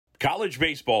College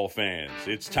baseball fans,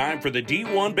 it's time for the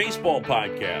D1Baseball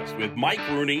podcast with Mike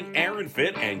Rooney, Aaron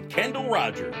Fitt, and Kendall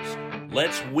Rogers.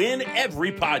 Let's win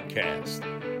every podcast.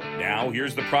 Now,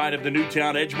 here's the pride of the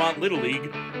Newtown Edgemont Little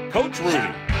League, Coach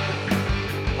Rooney.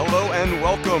 Hello and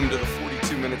welcome to the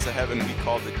 42 Minutes of Heaven we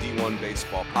call the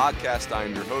D1Baseball podcast. I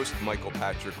am your host, Michael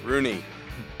Patrick Rooney.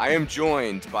 I am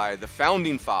joined by the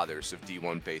founding fathers of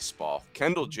D1Baseball,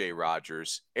 Kendall J.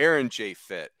 Rogers, Aaron J.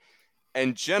 Fitt,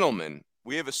 and gentlemen,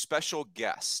 we have a special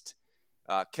guest.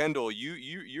 Kendall,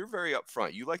 you're very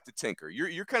upfront. You like to tinker.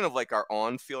 You're kind of like our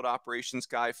on-field operations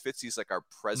guy. Fitzy's like our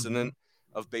president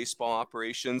of baseball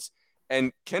operations.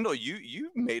 And Kendall, you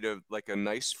made a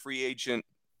nice free agent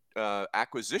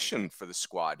acquisition for the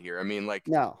squad here. I mean,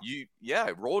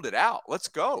 rolled it out. Let's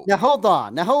go. Now hold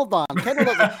on.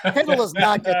 Kendall does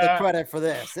not get the credit for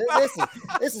this.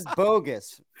 This is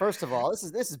bogus. First of all, this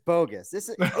is bogus.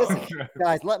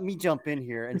 Guys, let me jump in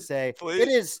here and say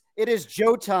it is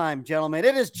Joe time, gentlemen.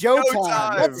 It is Joe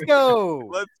time. Let's go.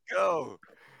 Let's go.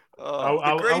 I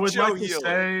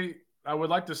would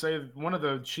like to say one of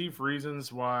the chief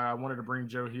reasons why I wanted to bring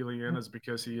Joe Healy in is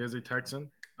because he is a Texan.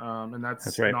 And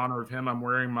that's right. In honor of him. I'm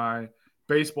wearing my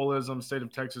Baseballism State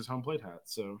of Texas home plate hat.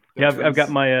 So yeah, I've got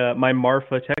my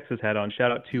Marfa, Texas hat on.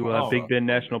 Shout out to Big Bend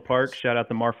National Park. Shout out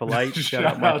to Marfa Light. Shout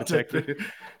out Marfa, Texas.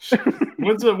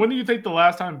 When do you think the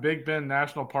last time Big Bend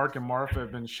National Park and Marfa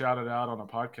have been shouted out on a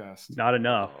podcast? Not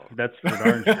enough. That's for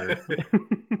darn sure.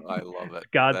 I love it.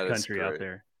 God's country out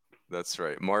there. That's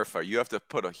right. Marfa. You have to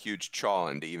put a huge chaw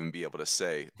in to even be able to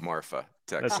say Marfa,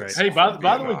 Texas. That's right. Hey, by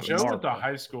the way, Joe went to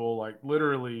high school like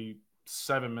literally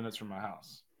 7 minutes from my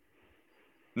house.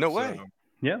 No way.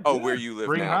 Yeah. Oh, where you live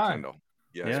Spring now, High. Kendall.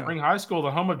 Yeah. Spring High School,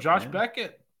 the home of Josh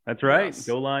Beckett. That's right. Yes.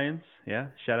 Go Lions. Yeah.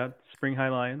 Shout out Spring High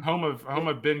Lions. Home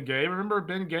of Ben Gay. Remember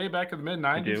Ben Gay back in the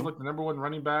mid-'90s? Like the number one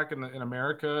running back in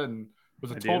America and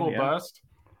was a total bust.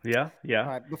 Yeah. All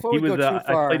right, before we go too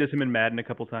far. I played as him in Madden a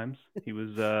couple times. He was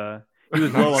low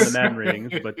on the Madden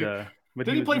ratings, but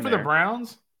did he play for the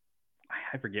Browns?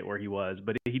 I forget where he was,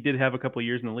 but he did have a couple of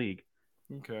years in the league.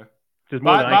 Okay.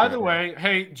 By the way,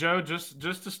 hey Joe, just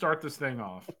to start this thing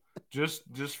off, just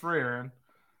for Aaron,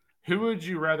 who would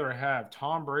you rather have,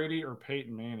 Tom Brady or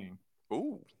Peyton Manning?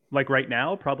 Ooh, like right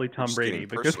now, probably Tom Brady.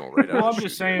 Because I'm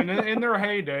just saying, in their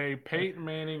heyday, Peyton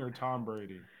Manning or Tom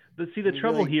Brady. But see, the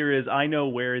trouble here is I know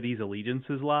where these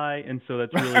allegiances lie, and so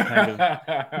that's really kind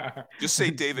of just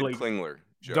say David Klingler.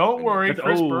 Joe. Don't worry,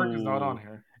 Chris Burke is not on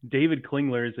here. David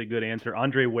Klingler is a good answer.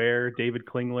 Andre Ware, David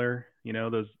Klingler,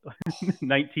 those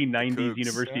 1990s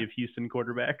University of Houston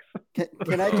quarterbacks.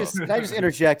 Can I just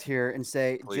interject here and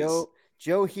say, please.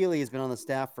 Joe Healy has been on the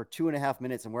staff for 2.5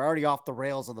 minutes, and we're already off the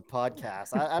rails on the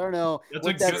podcast. I don't know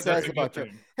what that says about Joe.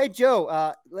 Hey,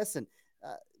 Joe, listen,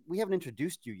 we haven't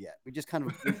introduced you yet. We just kind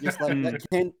of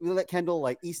let Kendall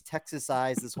like East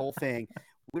Texas-ize this whole thing.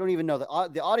 We don't even know.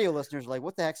 The audio listeners are like,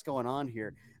 what the heck's going on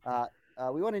here?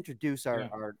 We want to introduce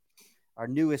our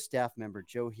newest staff member,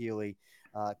 Joe Healy.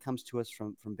 Comes to us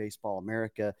from Baseball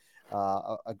America,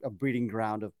 a breeding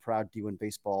ground of proud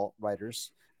D1Baseball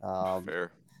writers.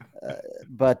 Fair.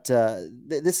 But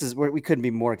this is where we couldn't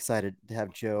be more excited to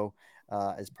have Joe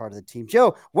as part of the team.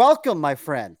 Joe, welcome, my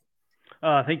friend.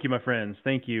 Thank you, my friends.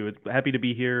 Thank you. It's happy to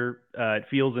be here. It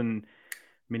feels in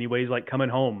many ways like coming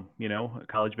home.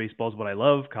 College baseball is what I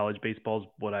love. College baseball is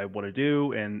what I want to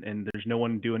do, and there's no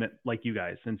one doing it like you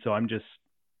guys. And so I'm just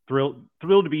thrilled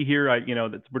to be here.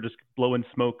 We're just blowing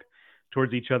smoke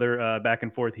towards each other back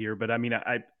and forth here. But I mean,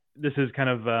 this is kind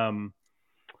of a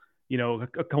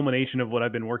culmination of what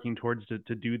I've been working towards to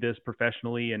do this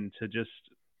professionally and to just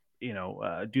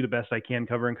do the best I can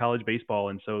covering college baseball.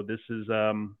 And so this is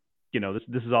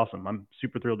this is awesome. I'm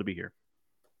super thrilled to be here.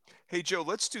 Hey, Joe,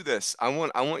 let's do this. I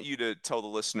want you to tell the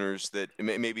listeners that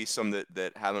maybe some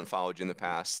that haven't followed you in the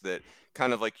past, that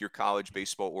kind of like your college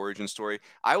baseball origin story.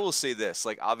 I will say this,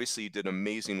 obviously you did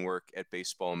amazing work at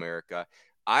Baseball America.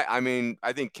 I mean,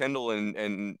 I think Kendall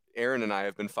and Aaron and I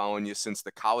have been following you since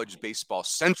the College Baseball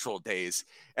Central days.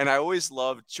 And I always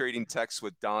loved trading texts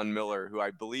with Don Miller, who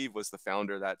I believe was the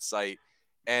founder of that site.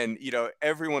 And,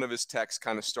 every one of his texts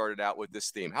kind of started out with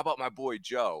this theme. How about my boy,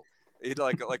 Joe? He'd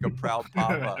like a proud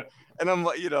papa. And I'm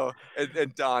like,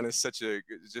 and Don is such a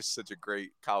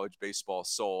great college baseball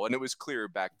soul. And it was clear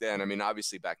back then. I mean,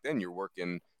 obviously back then you're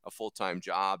working a full-time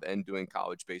job and doing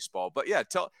college baseball. But yeah,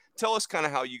 tell us kind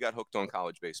of how you got hooked on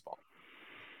college baseball.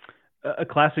 A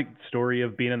classic story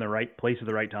of being in the right place at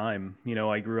the right time.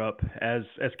 I grew up, as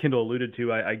Kendall alluded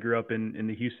to, I grew up in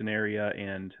the Houston area,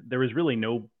 and there was really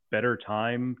no better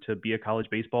time to be a college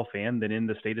baseball fan than in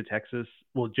the state of Texas.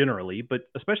 Well, generally, but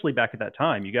especially back at that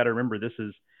time. You got to remember, this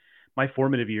is my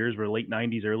formative years were late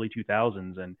 90s, early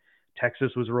 2000s, and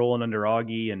Texas was rolling under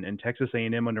Augie, and Texas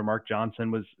A&M under Mark Johnson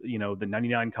was, the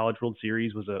 99 College World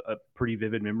Series was a pretty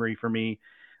vivid memory for me.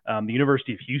 The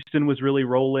University of Houston was really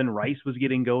rolling. Rice was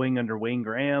getting going under Wayne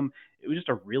Graham. It was just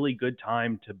a really good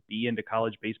time to be into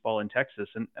college baseball in Texas.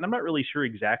 And I'm not really sure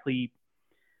exactly,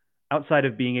 outside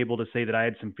of being able to say that I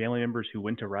had some family members who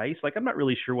went to Rice, like I'm not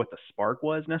really sure what the spark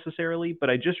was necessarily, but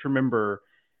I just remember,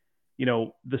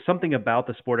 the something about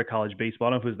the sport of college baseball.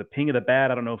 I don't know if it was the ping of the bat.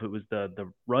 I don't know if it was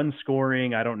the run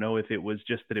scoring. I don't know if it was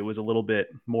just that it was a little bit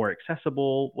more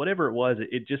accessible. Whatever it was,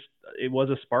 it was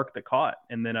a spark that caught.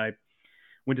 And then I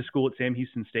went to school at Sam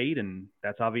Houston State, and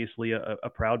that's obviously a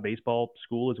proud baseball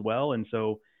school as well. And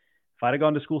so if I'd have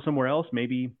gone to school somewhere else,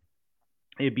 maybe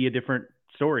it'd be a different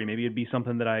story. Maybe it'd be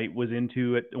something that I was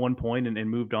into at one point and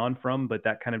moved on from, but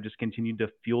that kind of just continued to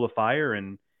fuel the fire.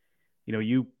 And,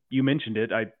 you mentioned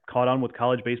it. I caught on with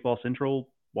College Baseball Central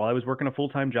while I was working a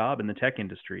full-time job in the tech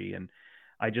industry. And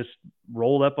I just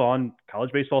rolled up on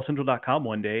collegebaseballcentral.com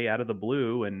one day out of the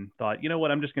blue and thought, you know what,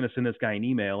 I'm just going to send this guy an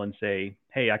email and say,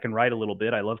 hey, I can write a little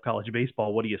bit. I love college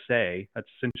baseball. What do you say? That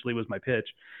essentially was my pitch.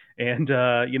 And,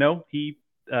 he,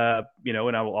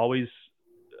 and I will always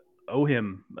owe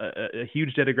him a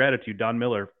huge debt of gratitude, Don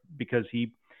Miller, because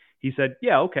he said,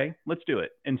 yeah, okay, let's do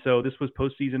it. And so this was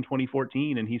postseason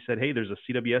 2014. And he said, hey, there's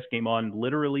a CWS game on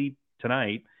literally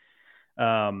tonight.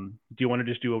 Do you want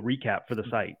to just do a recap for the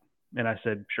site? And I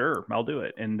said, sure, I'll do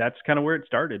it. And that's kind of where it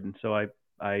started. And so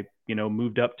I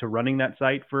moved up to running that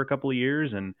site for a couple of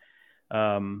years, and,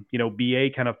 BA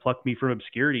kind of plucked me from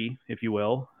obscurity, if you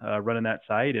will, running that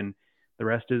site. And the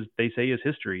rest they say is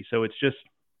history. So it's just,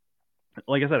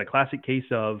 like I said, a classic case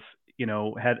of,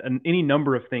 had any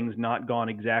number of things not gone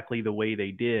exactly the way they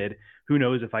did, who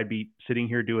knows if I'd be sitting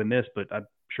here doing this, but I'm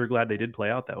sure glad they did play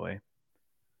out that way.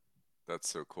 That's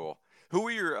so cool. Who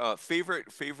were your favorite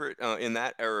in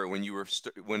that era when you were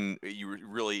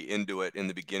really into it in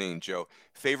the beginning, Joe?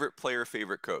 Favorite player,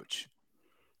 favorite coach?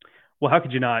 Well, how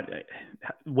could you not?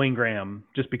 Wayne Graham,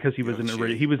 just because he was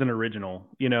an original,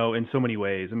 in so many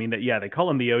ways. I mean, they call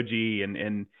him the OG,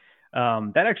 and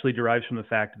that actually derives from the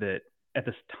fact that at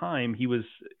this time he was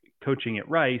coaching at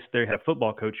Rice. They had a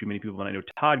football coach who many people know,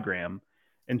 Todd Graham.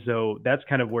 And so that's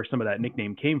kind of where some of that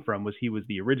nickname came from, was he was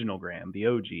the original Graham, the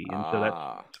OG. And so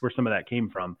that's where some of that came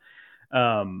from.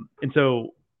 And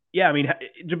so, yeah, I mean,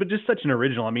 but just such an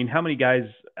original. I mean, how many guys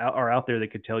are out there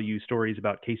that could tell you stories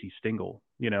about Casey Stengel,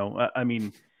 I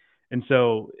mean, and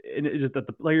so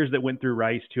the players that went through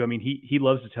Rice too, I mean, he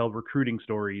loves to tell recruiting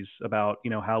stories about,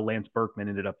 how Lance Berkman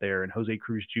ended up there, and Jose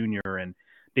Cruz Jr. and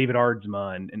David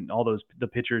Ardsma and all the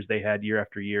pitchers they had year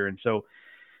after year. And so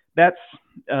that's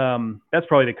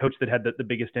probably the coach that had the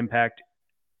biggest impact.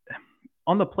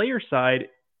 On the player side,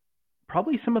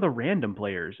 probably some of the random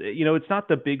players. It's not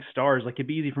the big stars. Like, it'd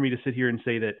be easy for me to sit here and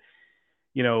say that,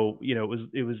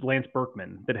 it was Lance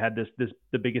Berkman that had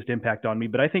the biggest impact on me.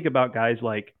 But I think about guys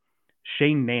like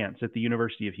Shane Nance at the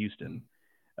University of Houston.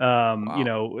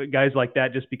 Wow. Guys like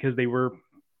that, just because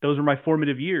those were my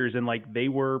formative years, and like they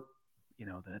were,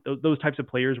 those types of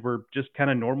players were just kind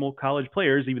of normal college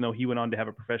players, even though he went on to have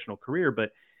a professional career.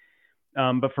 But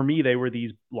for me, they were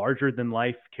these larger than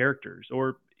life characters,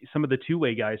 or some of the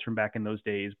two-way guys from back in those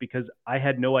days, because I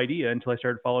had no idea until I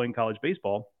started following college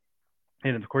baseball.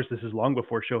 And of course, this is long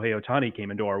before Shohei Ohtani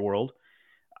came into our world.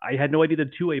 I had no idea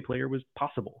the two-way player was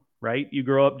possible, right? You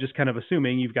grow up just kind of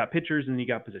assuming you've got pitchers and you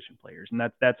got position players, and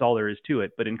that's all there is to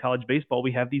it. But in college baseball,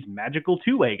 we have these magical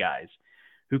two-way guys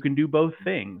who can do both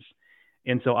things.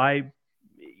 And so I,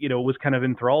 was kind of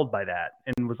enthralled by that,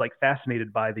 and was like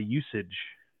fascinated by the usage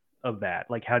of that.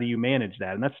 Like, how do you manage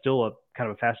that? And that's still a kind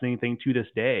of a fascinating thing to this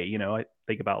day. I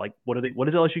think about, like, what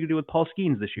does LSU do with Paul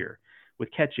Skeens this year, with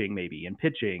catching maybe and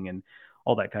pitching and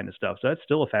all that kind of stuff. So that's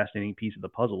still a fascinating piece of the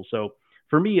puzzle. So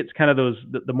for me, it's kind of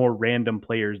the more random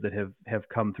players that have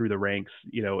come through the ranks,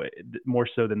 more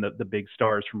so than the big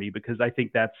stars for me, because I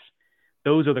think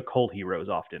those are the cult heroes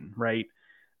often, right?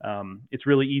 It's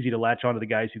really easy to latch onto the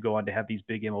guys who go on to have these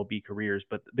big MLB careers,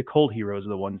 but the cult heroes are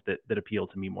the ones that appeal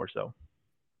to me more so.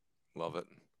 Love it.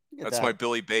 That's my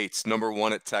Billy Bates, number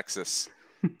one at Texas.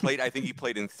 I think he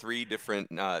played in three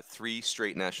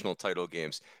straight national title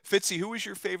games. Fitzy, who was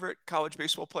your favorite college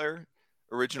baseball player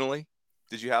originally?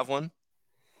 Did you have one?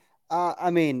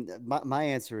 I mean, my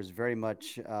answer is very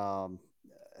much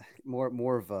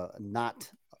more of a not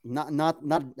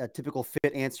a typical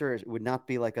Fitt answer. It would not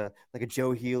be like a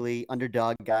Joe Healy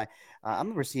underdog guy. I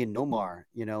remember seeing Nomar,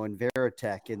 in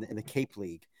Veritech in the Cape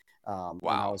League.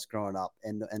 when I was growing up.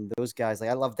 And those guys, like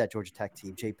I loved that Georgia Tech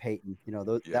team, Jay Payton,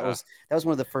 that was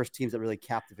one of the first teams that really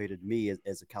captivated me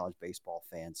as a college baseball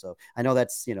fan. So I know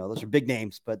that's, those are big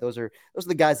names, but those are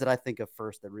the guys that I think of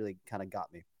first that really kind of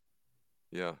got me.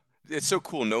 Yeah. It's so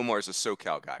cool. Nomar's a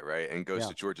SoCal guy, right? And goes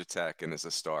to Georgia Tech and is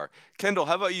a star. Kendall,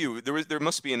 how about you? There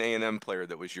must be an A&M player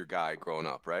that was your guy growing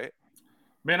up, right?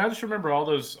 Man, I just remember all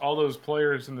those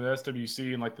players in the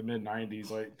SWC in like the mid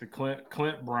 '90s, like the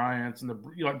Clint Bryants and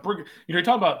you're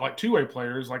talking about like two-way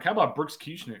players. Like how about Brooks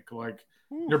Kieschnick? Like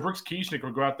Brooks Kieschnick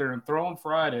would go out there and throw on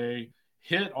Friday,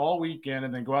 hit all weekend,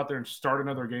 and then go out there and start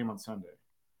another game on Sunday.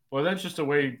 Well, that's just the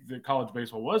way that college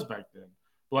baseball was back then.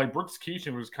 But like Brooks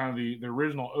Kieschnick was kind of the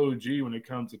original OG when it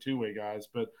comes to two-way guys.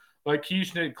 But like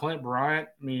Kieschnick, Clint Bryant,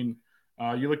 I mean,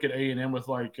 you look at A&M with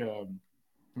like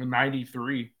in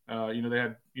 '93, they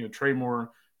had Trey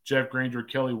Moore, Jeff Granger,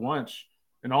 Kelly Wunsch,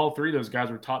 and all three of those guys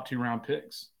were top 2-round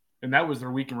picks, and that was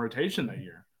their weekend rotation that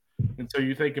year. And so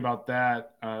you think about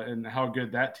that and how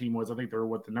good that team was. I think they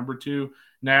were the number 2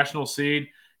 national seed.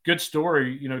 Good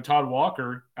story. Todd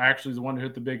Walker actually is the one who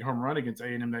hit the big home run against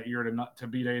A&M that year to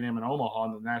beat A&M in Omaha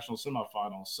in the national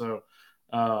semifinals. So,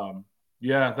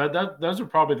 those are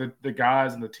probably the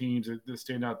guys and the teams that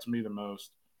stand out to me the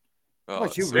most.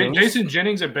 Jason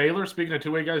Jennings at Baylor, speaking of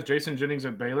two-way guys, Jason Jennings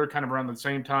at Baylor kind of around the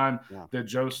same time that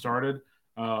Joe started.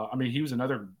 He was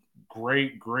another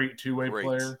great two-way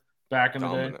player back in the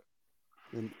day.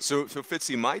 So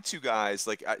Fitzy, my two guys,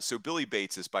 so Billy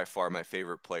Bates is by far my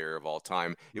favorite player of all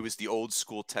time. It was the old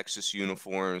school Texas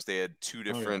uniforms. They had two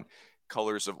different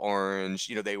colors of orange.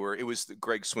 It was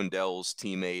Greg Swindell's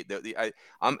teammate.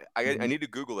 I need to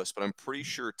Google this, but I'm pretty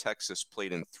sure Texas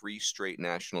played in 3 straight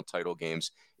national title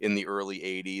games in the early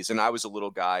 80s. And I was a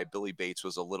little guy. Billy Bates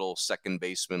was a little second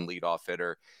baseman, leadoff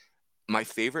hitter. My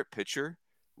favorite pitcher,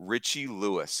 Richie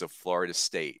Lewis of Florida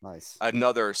State. Nice.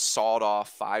 Another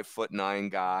sawed-off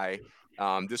 5'9" guy.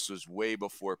 This was way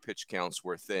before pitch counts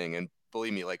were a thing. And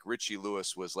believe me, Richie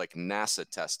Lewis was like NASA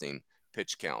testing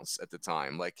pitch counts at the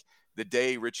time. Like the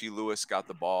day Richie Lewis got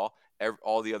the ball,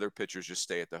 all the other pitchers just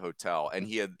stay at the hotel. And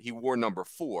he wore number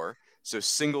 4, so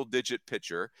single-digit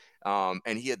pitcher.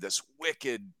 And he had this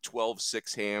wicked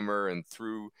 12-6 hammer and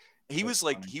threw. He was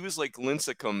like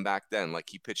Lincecum back then. Like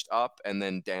he pitched up and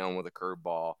then down with a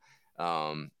curveball.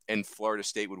 And Florida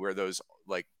State would wear those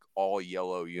all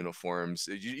yellow uniforms.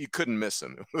 You couldn't miss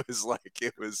him. It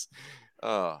was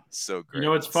so great.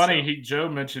 It's funny. Joe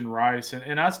mentioned Rice,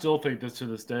 and I still think this to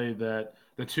this day that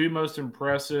the 2 most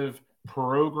impressive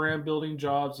program building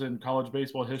jobs in college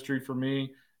baseball history for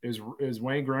me is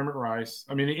Wayne Graham at Rice.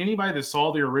 Anybody that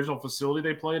saw the original facility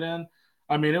they played in,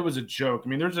 it was a joke.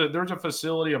 There's a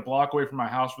facility a block away from my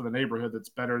house for the neighborhood that's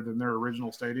better than their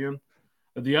original stadium.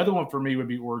 The other one for me would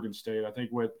be Oregon State. I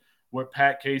think what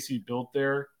Pat Casey built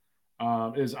there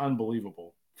is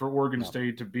unbelievable for Oregon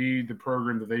State to be the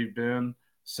program that they've been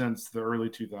since the early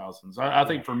 2000s. I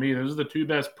think for me, those are the 2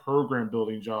 best program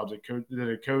building jobs that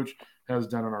a coach has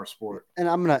done in our sport. And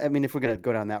if we're gonna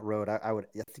go down that road, I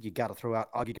think you got to throw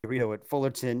out Augie Garrido at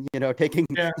Fullerton. Taking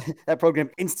that program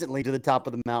instantly to the top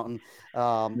of the mountain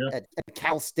at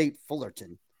Cal State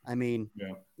Fullerton.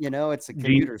 It's a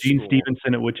commuter Gene school.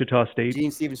 Stevenson at Wichita State. Gene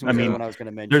Stevenson was the one I was going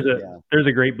to mention. There's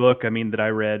a great book, that I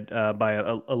read by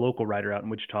a local writer out in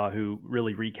Wichita who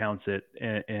really recounts it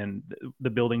and the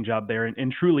building job there,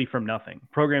 and truly from nothing.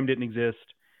 Program didn't exist,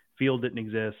 field didn't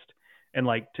exist, and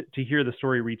to hear the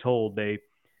story retold, they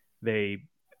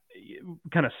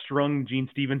kind of strung Gene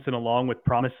Stevenson along with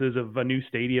promises of a new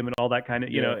stadium and all that kind of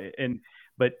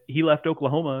But he left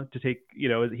Oklahoma to take, he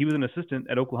was an assistant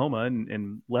at Oklahoma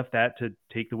and left that to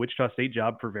take the Wichita State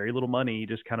job for very little money,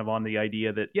 just kind of on the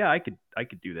idea that, I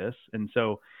could do this. And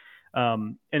so,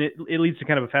 and it leads to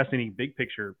kind of a fascinating big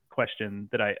picture question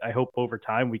that I hope over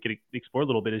time we could explore a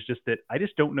little bit, is just that I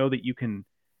just don't know that you can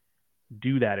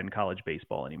do that in college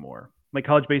baseball anymore.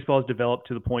 College baseball has developed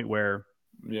to the point where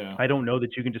I don't know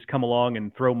that you can just come along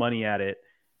and throw money at it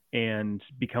and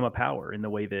become a power in the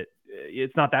way that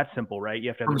it's not that simple, right? You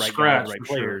have to have the right guys, the right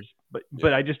players. Sure.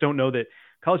 But I just don't know that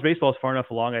college baseball is far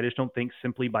enough along. I just don't think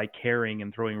simply by caring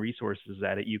and throwing resources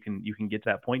at it, you can get to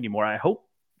that point anymore. I hope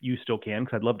you still can,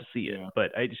 because I'd love to see it.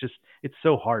 But it's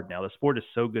so hard now. The sport is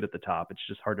so good at the top. It's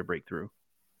just hard to break through.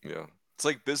 Yeah. It's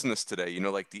like business today,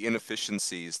 the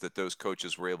inefficiencies that those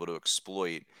coaches were able to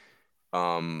exploit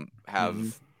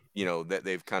have, that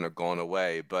they've kind of gone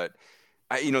away. But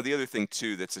the other thing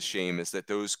too that's a shame is that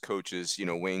those coaches,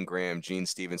 Wayne Graham, Gene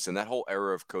Stevenson, that whole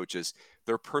era of coaches,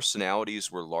 their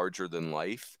personalities were larger than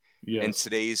life. Yes. And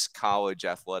today's college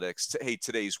athletics,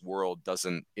 today's world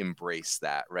doesn't embrace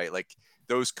that, right?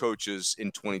 Those coaches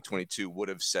in 2022 would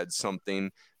have said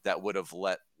something that would have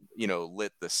lit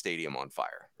the stadium on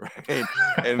fire, right?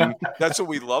 And that's what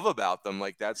we love about them.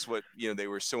 Like, that's what, they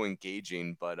were so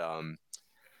engaging. But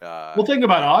well, think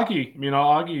about Augie.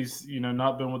 Augie's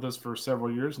not been with us for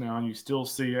several years now, and you still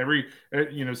see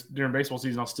during baseball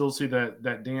season, I'll still see that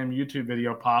damn YouTube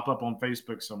video pop up on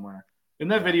Facebook somewhere.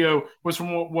 And that video was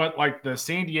from what like the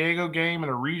San Diego game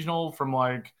and a regional from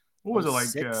like, what was it, like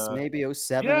maybe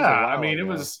 07? Yeah, it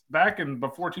was back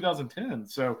before 2010.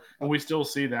 So, and we still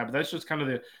see that, but that's just kind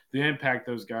of the impact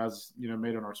those guys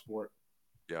made on our sport.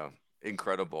 Yeah,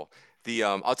 incredible.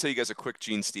 I'll tell you guys a quick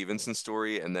Gene Stevenson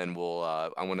story, and then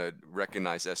I want to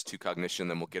recognize S2 Cognition,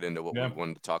 then we'll get into what we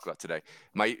wanted to talk about today.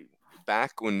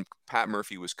 Back when Pat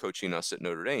Murphy was coaching us at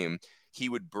Notre Dame, he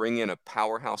would bring in a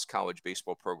powerhouse college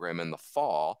baseball program in the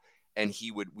fall, and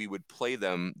we would play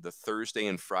them the Thursday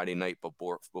and Friday night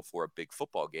before a big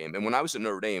football game. And when I was at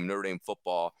Notre Dame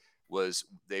football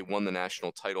they won the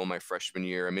national title my freshman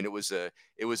year. It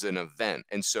was an event.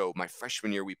 And so my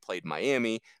freshman year, we played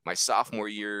Miami. My sophomore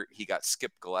year, he got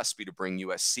Skip Gillespie to bring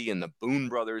USC and the Boone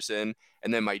brothers in.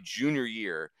 And then my junior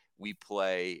year, we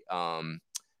play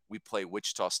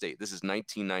Wichita State. This is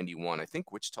 1991. I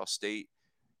think Wichita State.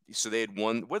 So they had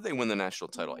won. What did they win the national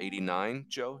title? 89,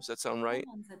 Joe? Does that sound right?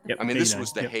 Yep, this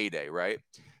was the heyday, right?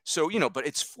 So, but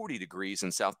it's 40 degrees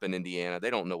in South Bend, Indiana. They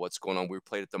don't know what's going on. We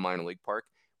played at the minor league park.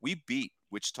 We beat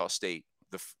Wichita State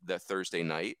the Thursday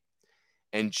night,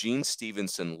 and Gene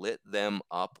Stevenson lit them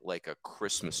up like a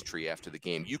Christmas tree after the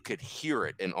game. You could hear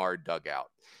it in our dugout,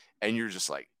 and you're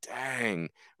just like, dang,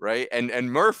 right?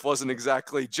 And Murph wasn't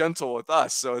exactly gentle with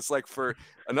us, so it's like for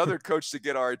another coach to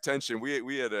get our attention,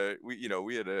 we had a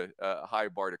high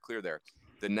bar to clear there.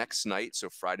 The next night, so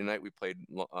Friday night, we played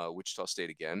Wichita State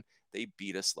again. They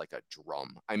beat us like a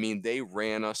drum. They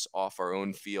ran us off our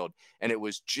own field, and it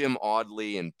was Jim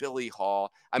Audley and Billy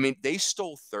Hall. they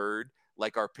stole third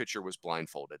like our pitcher was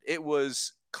blindfolded. It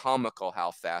was comical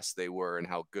how fast they were and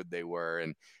how good they were.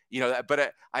 And,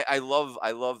 but I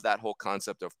love that whole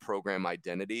concept of program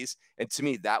identities. And to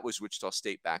me, that was Wichita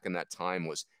State back in that time.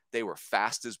 They were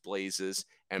fast as blazes,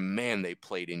 and man, they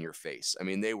played in your face.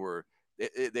 They were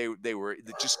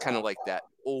just kind of like that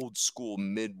old school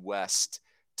Midwest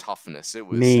toughness. It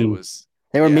was mean.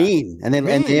 They were mean, and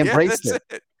they embraced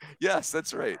it. Yes,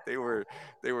 that's right. They were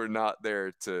not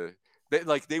there to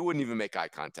they wouldn't even make eye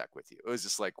contact with you. It was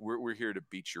just like, we're here to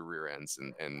beat your rear ends,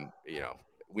 and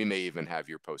we may even have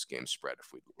your post game spread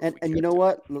if we and you know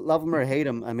what, love them or hate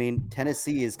them.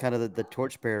 Tennessee is kind of the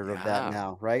torchbearer of that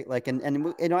now, right? Like, and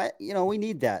we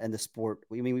need that in the sport.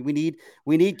 We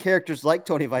need characters like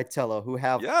Tony Vitello who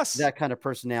have that kind of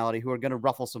personality, who are going to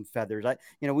ruffle some feathers.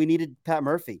 We needed Pat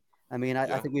Murphy. I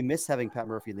think we miss having Pat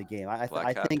Murphy in the game. I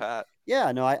think Pat.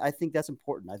 I think that's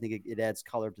important. I think it adds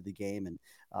color to the game,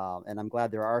 and I'm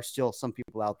glad there are still some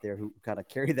people out there who kind of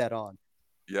carry that on.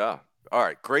 Yeah. All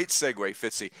right. Great segue,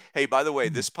 Fitzy. Hey, by the way,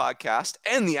 this podcast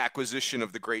and the acquisition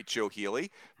of the great Joe Healy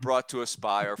brought to us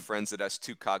by our friends at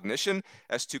S2 Cognition.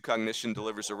 S2 Cognition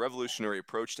delivers a revolutionary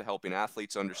approach to helping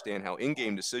athletes understand how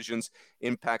in-game decisions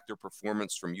impact their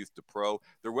performance from youth to pro.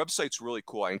 Their website's really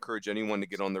cool. I encourage anyone to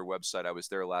get on their website. I was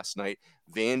there last night.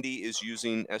 Vandy is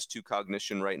using S2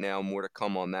 Cognition right now. More to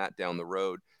come on that down the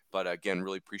road. But again,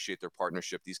 really appreciate their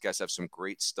partnership. These guys have some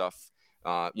great stuff.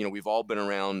 We've all been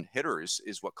around hitters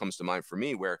is what comes to mind for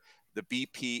me, where the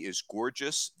BP is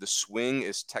gorgeous. The swing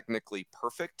is technically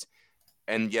perfect,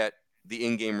 and yet the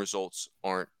in-game results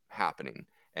aren't happening.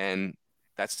 And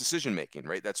that's decision-making,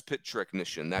 right? That's pitch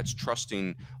recognition. That's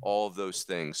trusting all of those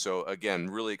things. So again,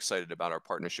 really excited about our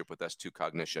partnership with S2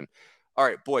 Cognition. All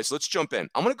right, boys, let's jump in.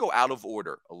 I'm going to go out of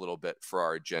order a little bit for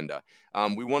our agenda.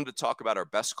 We wanted to talk about our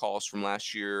best calls from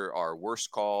last year, our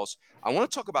worst calls. I want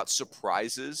to talk about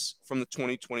surprises from the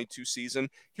 2022 season.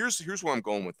 Here's where I'm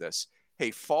going with this.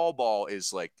 Hey, fall ball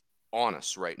is like on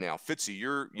us right now. Fitzy,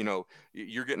 you're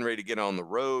getting ready to get on the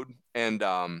road, and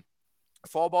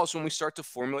fall ball is when we start to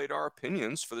formulate our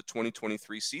opinions for the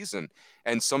 2023 season.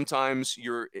 And sometimes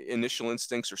your initial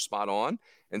instincts are spot on,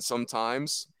 and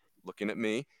sometimes, looking at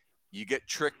me, you get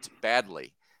tricked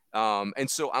badly. And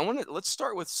so let's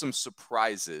start with some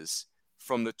surprises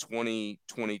from the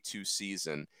 2022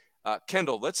 season.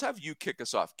 Kendall, let's have you kick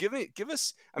us off. Give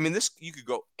us, this, you could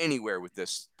go anywhere with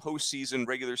this postseason,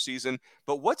 regular season,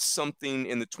 but what's something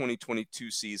in the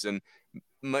 2022 season,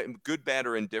 good, bad,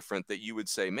 or indifferent, that you would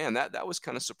say, man, that was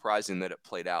kind of surprising that it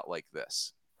played out like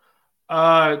this?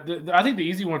 I think the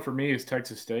easy one for me is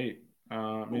Texas State.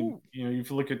 If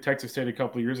you look at Texas State a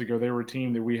couple of years ago, they were a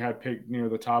team that we had picked near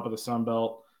the top of the Sun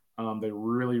Belt. They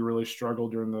really, really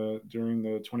struggled during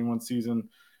the 21 season,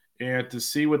 and to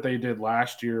see what they did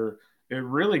last year, it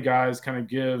really, guys, kind of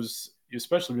gives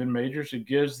especially in majors, it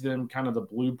gives them kind of the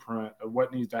blueprint of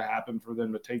what needs to happen for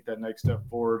them to take that next step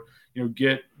forward.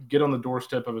 Get on the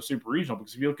doorstep of a super regional.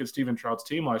 Because if you look at Steven Trout's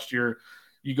team last year,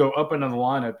 you go up and down the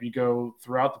lineup, you go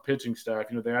throughout the pitching staff.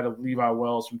 They added Levi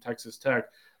Wells from Texas Tech.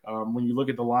 When you look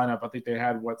at the lineup, I think they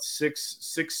had six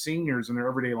seniors in their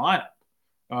everyday lineup.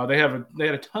 They had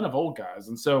a ton of old guys,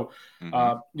 and so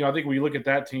I think when you look at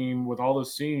that team with all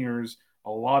those seniors,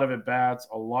 a lot of at bats,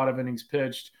 a lot of innings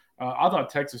pitched. I thought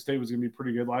Texas State was going to be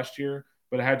pretty good last year,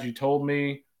 but had you told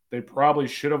me they probably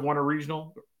should have won a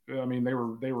regional, I mean they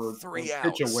were 3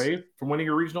 pitch outs away from winning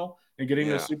a regional and getting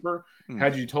to super.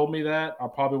 Had you told me that, I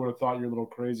probably would have thought you're a little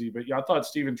crazy. But yeah, I thought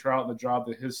Steven Trout and the job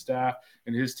that his staff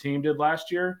and his team did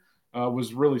last year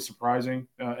was really surprising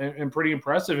and pretty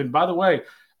impressive. And by the way,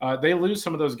 they lose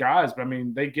some of those guys, but I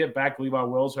mean, they get back Levi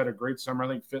Wells, who had a great summer. I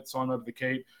think Fitt saw him up at the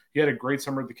Cape. He had a great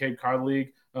summer at the Cape Cod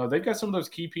League. They've got some of those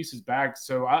key pieces back.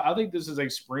 So I think this is a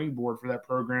springboard for that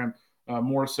program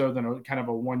more so than a kind of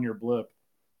a one-year blip.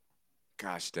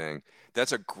 Gosh dang.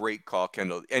 That's a great call,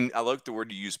 Kendall. And I like the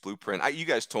word you use, blueprint. You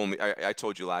guys told me, I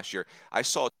told you last year, I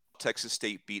saw Texas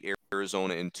State beat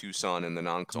Arizona in Tucson in the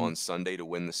non-con on Sunday to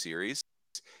win the series.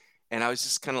 And I was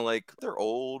just kind of like, they're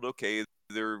old, okay,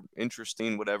 they're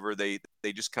interesting, whatever. They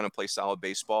just kind of play solid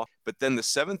baseball. But then the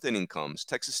 7th inning comes,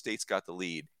 Texas State's got the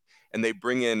lead, and they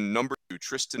bring in number 2,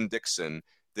 Tristan Dixon,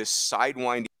 this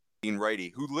sidewinding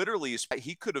righty who literally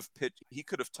he could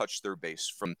have touched third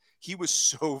base he was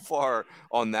so far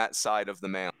on that side of the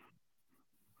mound.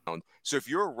 So if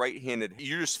you're a right-handed,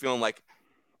 you're just feeling like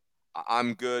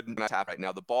I'm good and I tap right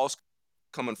now. The ball's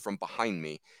coming from behind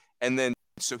me. And then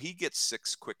so he gets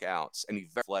 6 quick outs, and he's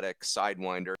very athletic,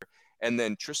 sidewinder. And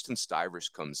then Tristan Stivers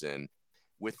comes in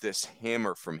with this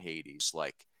hammer from Hades.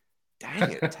 Like,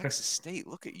 dang it, Texas State,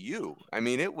 look at you. I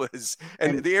mean, it was,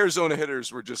 and the Arizona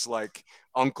hitters were just like,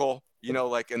 uncle,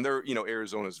 and they're,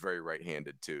 Arizona's very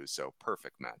right-handed too. So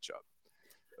perfect matchup.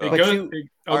 Go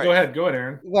ahead,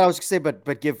 Aaron. Well, I was going to say,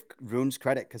 but give Runes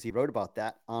credit because he wrote about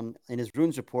that in his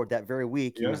Runes report that very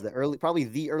week. He was probably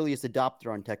the earliest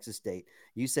adopter on Texas State.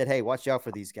 You said, "Hey, watch out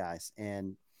for these guys,"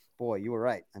 and boy, you were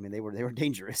right. I mean, they were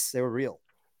dangerous. They were real.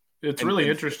 It's really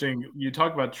interesting. You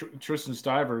talk about Tristan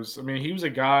Stivers. I mean, he was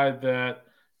a guy that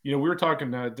we were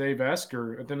talking to Dave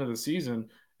Esker at the end of the season,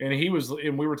 and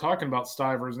we were talking about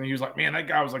Stivers, and he was like, "Man, that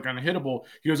guy was like unhittable."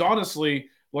 He was honestly.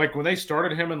 Like when they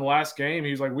started him in the last game,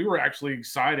 he's like, we were actually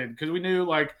excited because we knew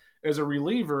like as a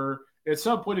reliever, at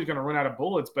some point he's going to run out of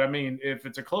bullets. But I mean, if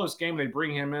it's a close game, they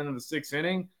bring him in the 6th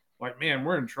inning, like, man,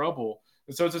 we're in trouble.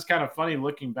 And so it's just kind of funny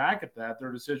looking back at that,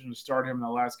 their decision to start him in the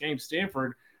last game.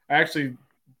 Stanford actually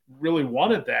really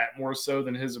wanted that more so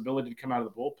than his ability to come out of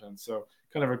the bullpen. So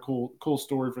kind of a cool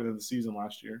story for the season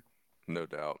last year. No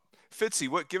doubt. Fitzy,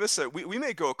 give us we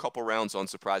may go a couple rounds on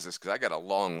surprises because I got a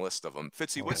long list of them.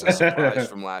 Fitzy, what's a surprise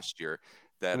from last year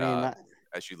that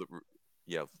as you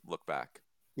look back?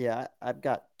 Yeah, I've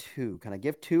got 2. Can I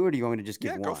give 2 or do you want me to just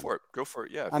give one? Go for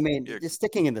it. Yeah. I mean, just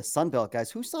sticking in the Sun Belt, guys,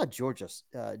 who saw Georgia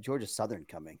Southern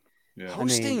coming? Yeah.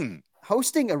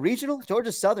 Hosting a regional,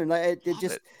 Georgia Southern.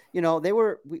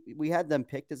 We had them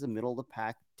picked as a middle of the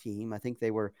pack team. I think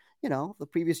they were, the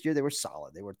previous year they were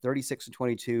solid. They were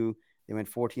 36-22. They went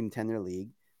 14-10 in their league.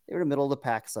 They were a middle of the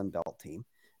pack Sun Belt team.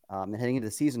 And heading into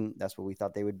the season, that's what we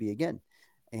thought they would be again.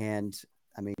 And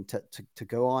I mean, to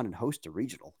go on and host a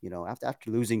regional,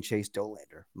 after losing Chase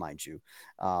Dolander, mind you,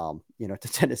 to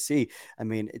Tennessee, I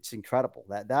mean, it's incredible.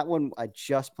 That one I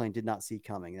just plain did not see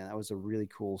coming. And that was a really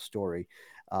cool story.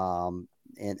 And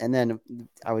then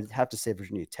I would have to say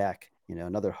Virginia Tech,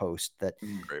 another host that,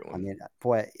 great one. I mean,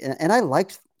 boy, and I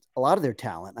liked a lot of their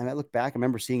talent. I mean, I look back, I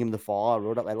remember seeing them in the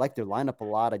fall. I liked their lineup a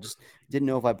lot. I just didn't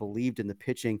know if I believed in the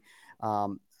pitching. I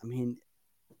mean,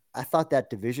 I thought that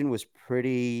division was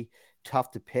pretty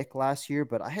tough to pick last year,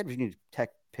 but I had Virginia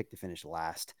Tech picked to finish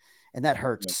last, and that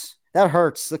hurts. That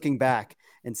hurts looking back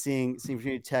and seeing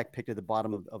Virginia Tech picked at the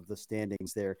bottom of the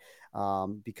standings there,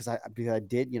 because I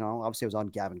did, obviously I was on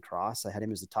Gavin Cross. I had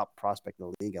him as the top prospect in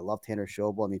the league. I love Tanner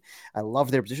Schobel. I mean, I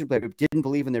love their position player, but didn't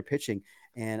believe in their pitching,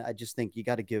 and I just think you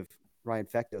got to give Ryan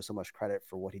Fecto so much credit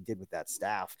for what he did with that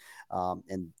staff,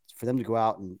 and for them to go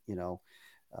out and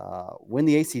win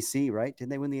the ACC, right? Didn't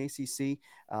they win the ACC?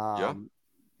 Yeah.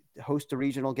 Host a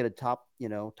regional, get a top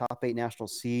 8 national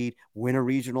seed, win a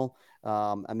regional.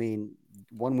 I mean,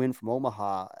 one win from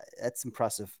Omaha, that's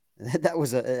impressive. That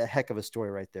was a heck of a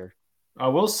story right there. I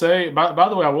will say, by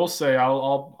the way,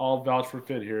 I'll vouch for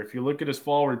Fitt here. If you look at his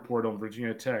fall report on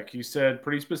Virginia Tech, he said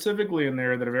pretty specifically in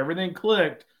there that if everything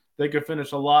clicked, they could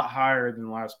finish a lot higher than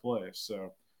last place.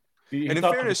 So And in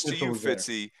fairness to you,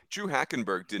 Fitzy, Drew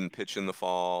Hackenberg didn't pitch in the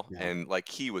fall, and like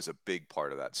he was a big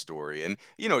part of that story. And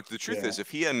the truth is, if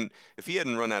he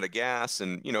hadn't run out of gas,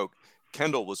 and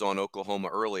Kendall was on Oklahoma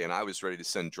early, and I was ready to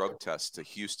send drug tests to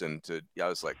Houston. I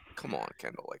was like, come on,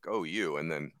 Kendall, like OU,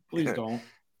 and then please don't.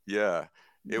 Yeah,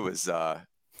 it was.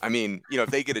 I mean,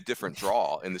 if they get a different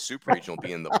draw in the Super Regional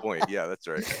being the point, yeah, that's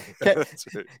right. That's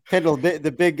right. Kendall,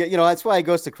 the big, that's why he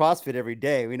goes to CrossFit every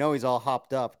day. We know he's all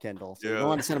hopped up, Kendall. So you don't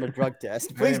want to send him a drug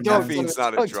test. Please don't. Caffeine's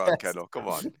not a drug, Kendall. Come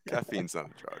on, caffeine's not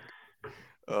a drug.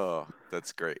 Oh,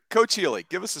 that's great. Coach Healy,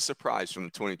 give us a surprise from the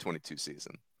 2022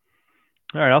 season.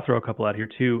 All right, I'll throw a couple out here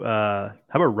too. How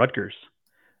about Rutgers?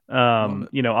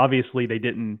 Obviously they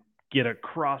didn't get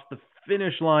across the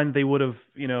finish line. They would have,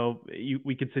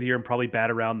 we could sit here and probably bat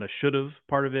around the should have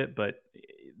part of it, but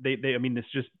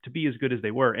it's just to be as good as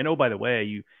they were. And oh, by the way,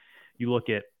 you look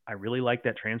at, I really like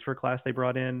that transfer class they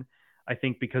brought in. I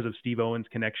think because of Steve Owens'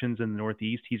 connections in the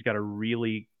Northeast, he's got a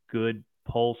really good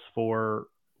pulse for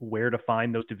where to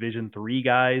find those Division III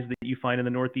guys that you find in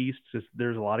the Northeast.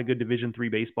 There's a lot of good Division III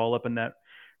baseball up in that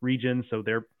region. So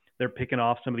they're picking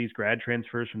off some of these grad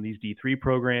transfers from these D3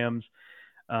 programs.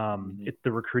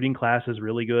 The recruiting class is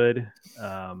really good.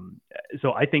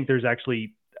 So I think there's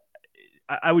actually,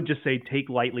 I would just say, take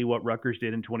lightly what Rutgers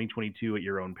did in 2022 at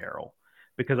your own peril,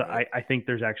 because I think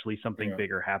there's actually something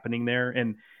bigger happening there.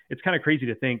 And it's kind of crazy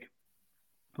to think,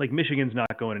 like, Michigan's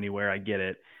not going anywhere. I get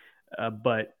it.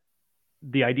 But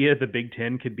the idea that the Big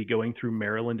Ten could be going through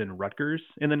Maryland and Rutgers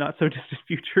in the not so distant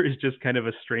future is just kind of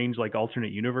a strange, like,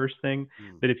 alternate universe thing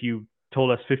that if you told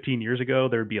us 15 years ago,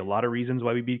 there would be a lot of reasons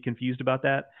why we'd be confused about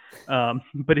that.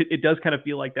 But it does kind of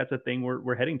feel like that's a thing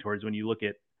we're heading towards when you look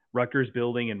at Rutgers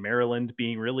building and Maryland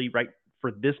being really, right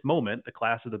for this moment, the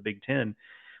class of the Big Ten.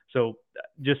 So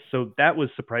that was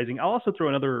surprising. I'll also throw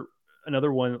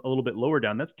another one a little bit lower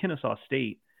down. That's Kennesaw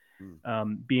State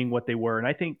being what they were. And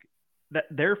I think that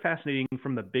they're fascinating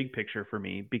from the big picture for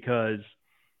me, because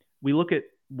we look at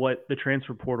what the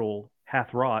transfer portal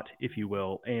hath wrought, if you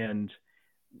will, and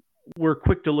we're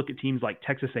quick to look at teams like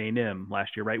Texas A&M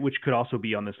last year, right, which could also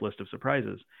be on this list of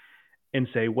surprises, and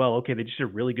say, well, okay, they just did a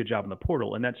really good job in the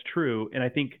portal, and that's true. And I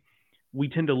think we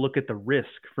tend to look at the risk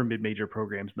for mid-major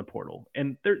programs in the portal,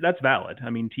 and that's valid.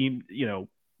 I mean,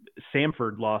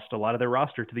 Samford lost a lot of their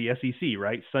roster to the SEC,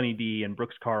 right? Sonny D and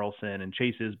Brooks Carlson and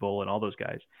Chase Isbell and all those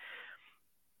guys.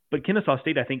 But Kennesaw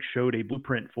State, I think, showed a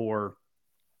blueprint for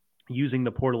using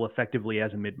the portal effectively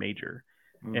as a mid-major.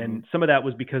 And some of that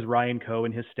was because Ryan Coe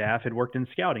and his staff had worked in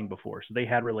scouting before. So they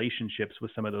had relationships with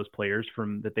some of those players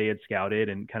that they had scouted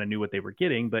and kind of knew what they were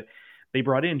getting. But they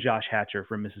brought in Josh Hatcher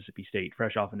from Mississippi State,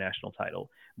 fresh off a national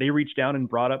title. They reached down and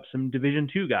brought up some Division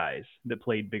II guys that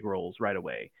played big roles right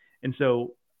away. And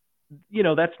so,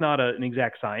 that's not an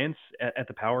exact science at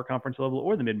the power conference level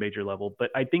or the mid-major level.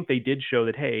 But I think they did show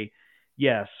that, hey,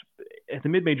 yes, at the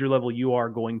mid-major level, you are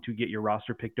going to get your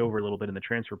roster picked over a little bit in the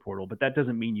transfer portal, but that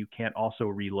doesn't mean you can't also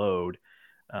reload.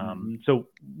 So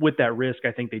with that risk,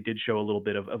 I think they did show a little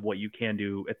bit of what you can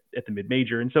do at the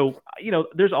mid-major. And so,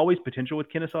 there's always potential with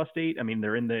Kennesaw State. I mean,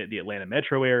 they're in the Atlanta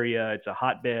metro area. It's a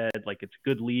hotbed, like it's a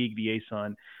good league, the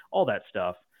ASUN, all that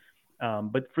stuff.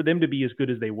 But for them to be as good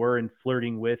as they were and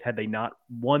flirting with, had they not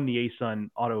won the ASUN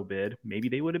auto bid, maybe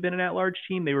they would have been an at-large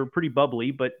team. They were pretty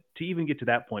bubbly, but to even get to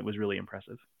that point was really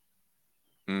impressive.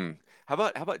 How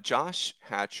about Josh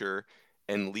Hatcher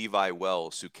and Levi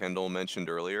Wells, who Kendall mentioned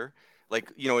earlier? Like,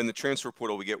 in the transfer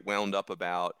portal, we get wound up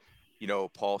about,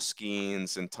 Paul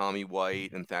Skeens and Tommy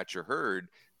White and Thatcher Hurd.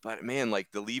 But man,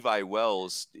 like the Levi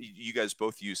Wells, you guys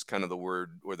both use kind of the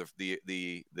word or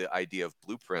the idea of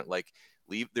blueprint. Like,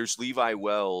 there's Levi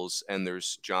Wells and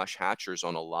there's Josh Hatchers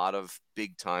on a lot of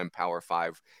big time Power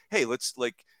 5. Hey,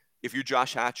 if you're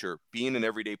Josh Hatcher, being an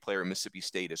everyday player in Mississippi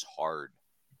State is hard.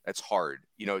 That's hard,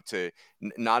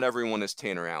 not everyone is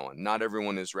Tanner Allen, not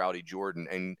everyone is Rowdy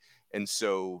Jordan. And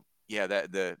so, yeah,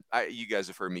 you guys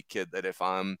have heard me kid that if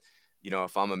I'm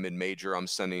a mid-major, I'm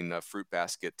sending a fruit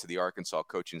basket to the Arkansas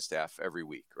coaching staff every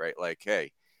week, right? Like,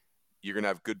 hey, you're going to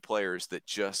have good players that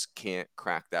just can't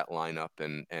crack that lineup.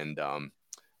 And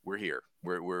we're here.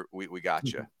 We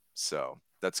got you. So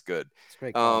that's good. That's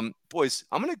great call. Boys,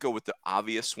 I'm going to go with the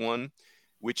obvious one,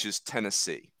 which is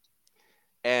Tennessee.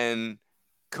 And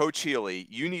Coach Healy,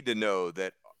 you need to know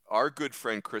that our good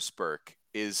friend Chris Burke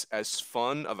is as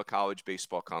fun of a college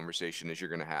baseball conversation as you're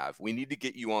going to have. We need to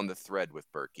get you on the thread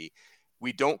with Berkey.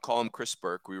 We don't call him Chris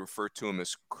Burke. We refer to him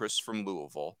as Chris from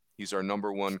Louisville. He's our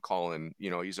number one call-in.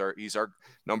 He's our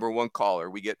number one caller.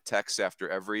 We get texts after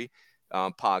every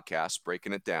podcast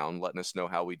breaking it down, letting us know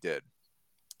how we did.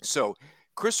 So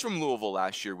Chris from Louisville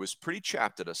last year was pretty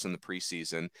chapped at us in the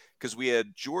preseason because we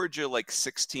had Georgia like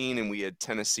 16 and we had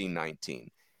Tennessee 19.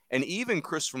 And even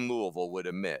Chris from Louisville would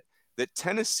admit that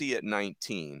Tennessee at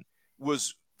 19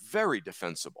 was very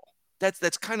defensible.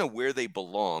 That's kind of where they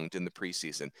belonged in the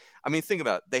preseason. I mean, think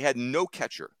about it. They had no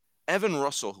catcher. Evan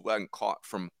Russell, who hadn't caught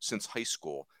since high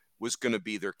school, was going to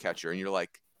be their catcher. And you're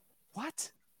like,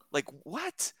 what? Like,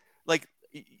 what? Like,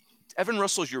 Evan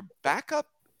Russell's your backup?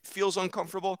 Feels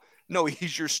uncomfortable? No,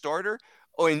 he's your starter.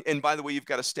 Oh, and by the way, you've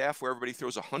got a staff where everybody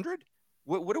throws 100?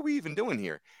 What are we even doing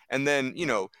here? And then,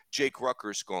 Jake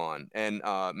Rucker's gone, and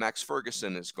Max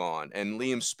Ferguson is gone, and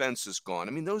Liam Spence is gone.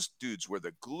 I mean, those dudes were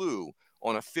the glue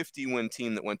on a 50-win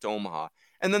team that went to Omaha.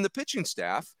 And then the pitching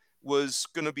staff was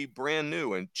going to be brand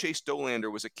new, and Chase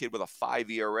Dolander was a kid with a 5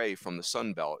 ERA from the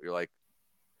Sun Belt. You're like,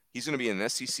 he's going to be in an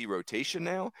SEC rotation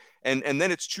now? And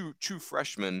then it's true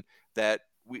freshmen that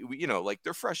we like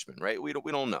they're freshmen, right? We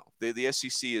don't know. The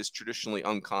SEC is traditionally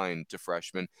unkind to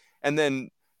freshmen. And then,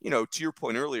 to your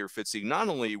point earlier, Fitzy, not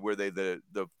only were they the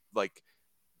like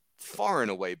far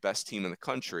and away best team in the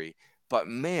country, but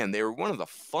man, they were one of the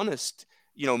funnest,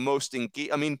 most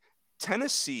engaged. I mean,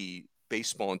 Tennessee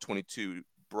baseball in 22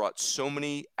 brought so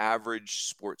many average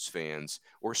sports fans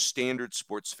or standard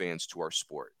sports fans to our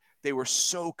sport. They were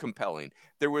so compelling.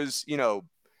 There was,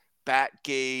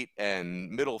 Batgate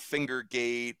and middle finger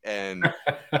gate, and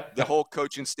the whole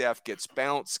coaching staff gets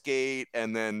bounce gate,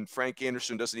 and then Frank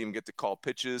Anderson doesn't even get to call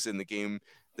pitches in the game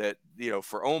that,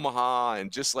 for Omaha,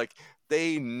 and just like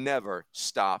they never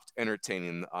stopped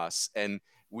entertaining us. And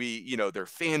we, their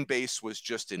fan base was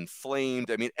just inflamed.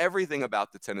 I mean, everything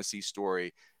about the Tennessee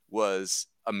story was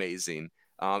amazing.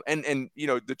 And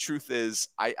the truth is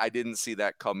I didn't see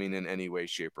that coming in any way,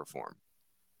 shape, or form.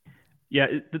 Yeah,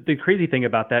 the crazy thing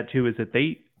about that too is that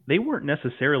they weren't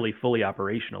necessarily fully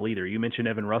operational either. You mentioned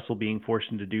Evan Russell being forced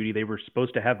into duty. They were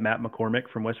supposed to have Matt McCormick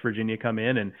from West Virginia come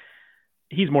in, and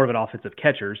he's more of an offensive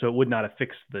catcher, so it would not have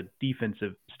fixed the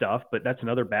defensive stuff, but that's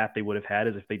another bat they would have had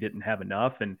as if they didn't have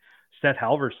enough. And Seth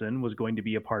Halverson was going to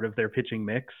be a part of their pitching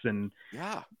mix, and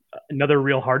another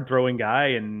real hard throwing guy.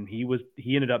 And he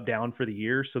ended up down for the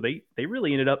year. So they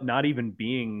really ended up not even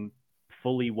being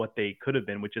fully what they could have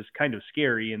been, which is kind of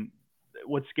scary. And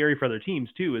what's scary for other teams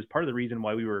too is part of the reason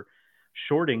why we were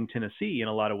shorting Tennessee in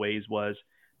a lot of ways was,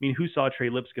 I mean, who saw Trey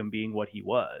Lipscomb being what he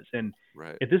was? And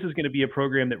if this is going to be a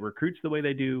program that recruits the way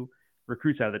they do,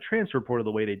 recruits out of the transfer portal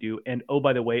the way they do, and oh,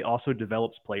 by the way, also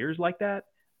develops players like that,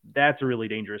 that's a really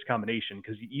dangerous combination,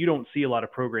 because you don't see a lot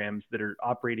of programs that are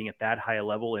operating at that high a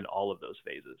level in all of those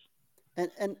phases.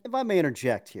 And if I may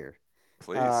interject here,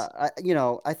 please.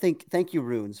 I think, thank you,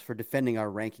 Runes, for defending our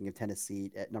ranking of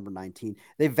Tennessee at number 19.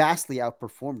 They vastly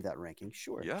outperformed that ranking,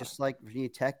 sure. Yeah. Just like Virginia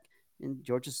Tech and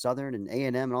Georgia Southern and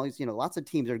A&M and all these, lots of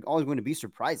teams are always going to be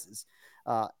surprises.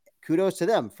 Kudos to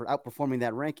them for outperforming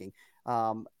that ranking.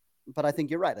 But I think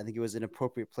you're right. I think it was an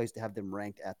appropriate place to have them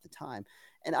ranked at the time.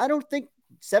 And I don't think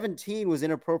 17 was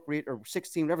inappropriate, or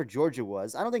 16, whatever Georgia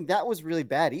was. I don't think that was really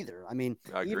bad either. I mean,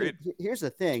 here's the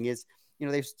thing is,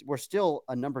 they were still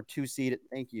a number 2 seed.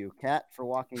 Thank you, Kat, for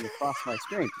walking across my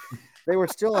screen. They were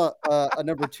still a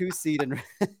number 2 seed in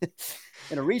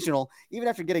a regional, even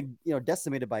after getting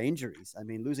decimated by injuries. I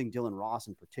mean, losing Dylan Ross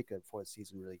in particular before the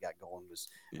season really got going was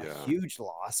a huge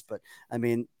loss. But I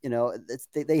mean,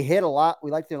 they hit a lot. We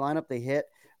liked their lineup. They hit.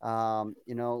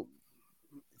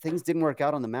 Things didn't work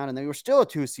out on the mound, and they were still a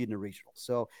 2 seed in a regional.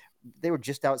 So they were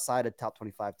just outside a top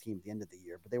 25 team at the end of the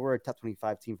year, but they were a top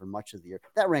 25 team for much of the year.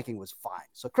 That ranking was fine.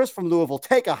 So Chris from Louisville,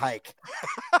 take a hike.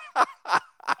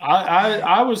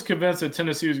 I was convinced that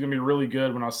Tennessee was going to be really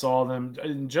good when I saw them.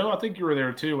 And Joe, I think you were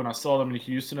there too when I saw them in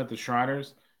Houston at the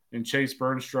Shriners, and Chase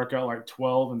Burns struck out like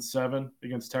 12-7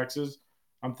 against Texas.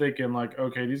 I'm thinking like,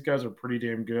 okay, these guys are pretty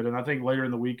damn good. And I think later in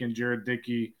the weekend, Jared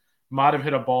Dickey might have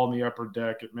hit a ball in the upper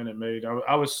deck at Minute Maid.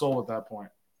 I was sold at that point.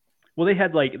 Well, they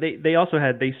had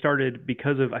they started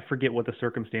because of, I forget what the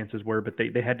circumstances were, but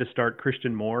they had to start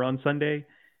Christian Moore on Sunday,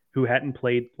 who hadn't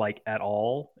played like at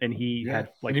all. And he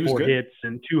had like 4 hits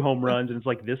and 2 home runs. And it's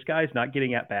like, this guy's not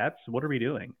getting at bats. What are we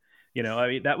doing? I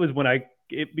mean, that was when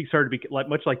it started to be like,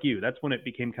 much like you, that's when it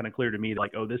became kind of clear to me,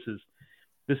 like, oh, this is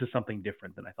something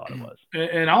different than I thought it was.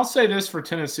 And I'll say this for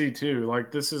Tennessee too.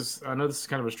 Like I know this is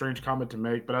kind of a strange comment to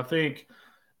make, but I think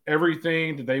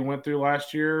everything that they went through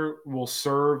last year will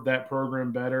serve that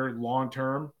program better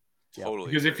long-term. Totally.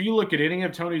 Because if you look at any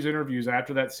of Tony's interviews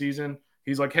after that season,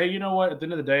 he's like, hey, you know what? At the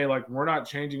end of the day, like, we're not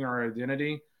changing our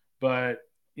identity, but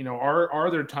are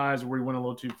there times where we went a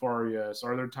little too far? Yes.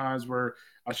 Are there times where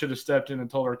I should have stepped in and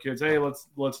told our kids, hey,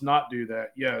 let's not do that?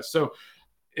 Yes. So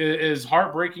as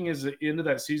heartbreaking as the end of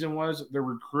that season was, they're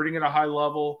recruiting at a high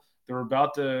level. They're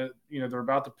about to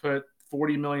put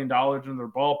 $40 million in their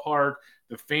ballpark.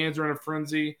 The fans are in a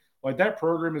frenzy. Like, that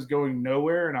program is going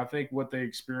nowhere. And I think what they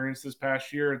experienced this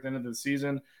past year at the end of the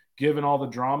season, given all the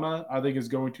drama, I think is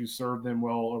going to serve them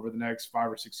well over the next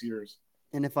 5 or 6 years.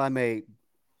 And if I may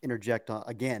interject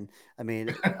again, I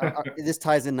mean, this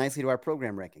ties in nicely to our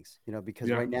program rankings,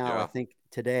 because right now, I think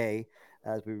today,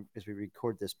 as we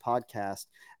record this podcast,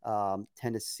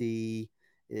 Tennessee,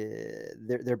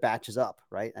 their batch is up,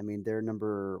 right? I mean, they're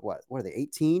number, what are they,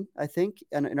 18, I think,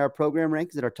 in our program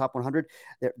rankings at our top 100.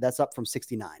 That's up from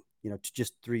 69,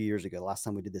 just 3 years ago, the last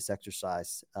time we did this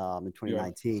exercise in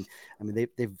 2019. Yeah. I mean,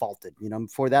 they've vaulted,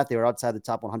 before that, they were outside the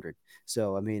top 100.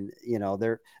 So, I mean,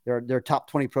 they're a top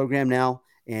 20 program now,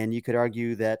 and you could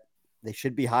argue that they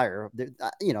should be higher.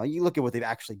 You look at what they've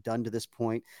actually done to this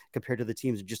point compared to the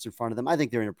teams just in front of them. I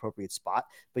think they're in an appropriate spot,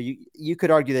 but you could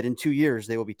argue that in 2 years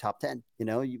they will be top 10.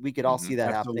 We could all see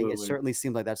that happening. It certainly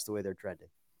seems like that's the way they're trending.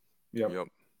 Yep.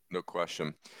 No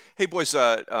question. Hey, boys,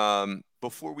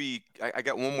 before I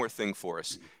got one more thing for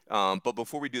us. But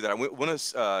before we do that, I want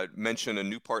to mention a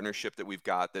new partnership that we've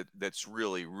got that's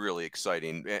really, really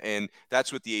exciting. And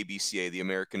that's with the ABCA, the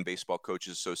American Baseball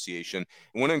Coaches Association.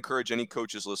 I want to encourage any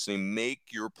coaches listening, make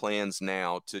your plans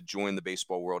now to join the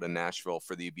baseball world in Nashville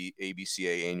for the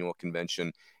ABCA annual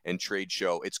convention and trade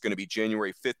show. It's going to be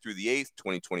January 5th through the 8th,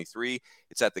 2023.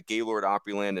 It's at the Gaylord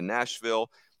Opryland in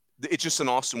Nashville. It's just an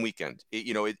awesome weekend.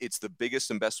 It's the biggest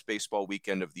and best baseball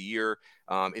weekend of the year.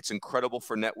 It's incredible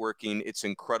for networking. It's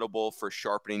incredible for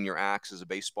sharpening your axe as a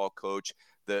baseball coach.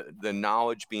 The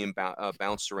knowledge being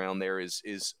bounced around there is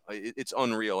it's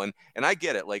unreal. And I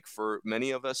get it. Like, for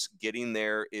many of us, getting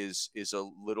there is a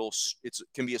little,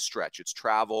 can be a stretch. It's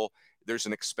travel. There's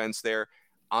an expense there.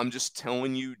 I'm just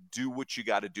telling you, do what you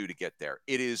got to do to get there.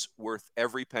 It is worth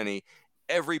every penny.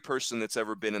 Every person that's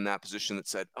ever been in that position that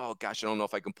said, oh gosh, I don't know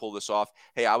if I can pull this off.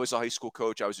 Hey, I was a high school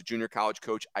coach. I was a junior college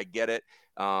coach. I get it.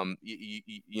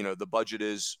 The budget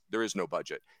there is no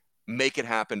budget. Make it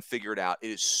happen. Figure it out. It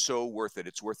is so worth it.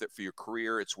 It's worth it for your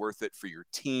career. It's worth it for your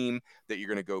team that you're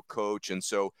going to go coach. And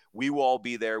so we will all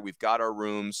be there. We've got our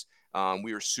rooms.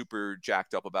 We are super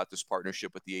jacked up about this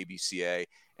partnership with the ABCA.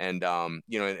 And,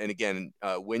 and again,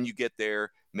 when you get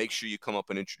there, make sure you come up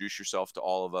and introduce yourself to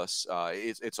all of us.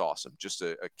 It's awesome. Just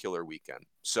a killer weekend.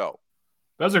 So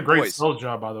that's a great sales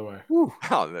job, by the way. Whew.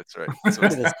 Oh, that's right. Look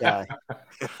at this guy.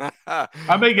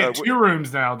 I may get 2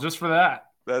 rooms now just for that.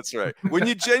 That's right. When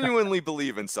you genuinely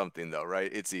believe in something, though, right?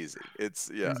 It's easy.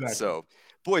 Exactly. So,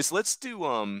 boys, let's do.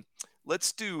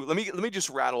 Let me just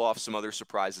rattle off some other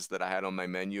surprises that I had on my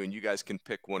menu, and you guys can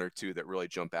pick one or two that really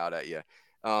jump out at you.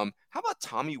 How about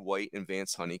Tommy White and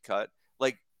Vance Honeycutt?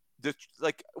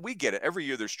 We get it. Every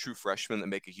year there's true freshmen that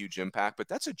make a huge impact, but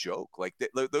that's a joke. Like,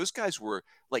 those guys were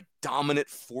like dominant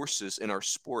forces in our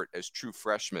sport as true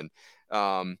freshmen.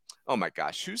 Oh my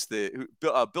gosh,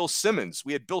 Bill Simmons?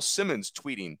 We had Bill Simmons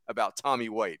tweeting about Tommy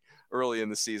White early in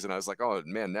the season. I was like, oh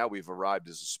man, now we've arrived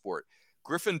as a sport.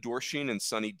 Griffin Dorshin and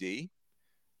Sonny D,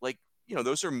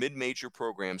 those are mid-major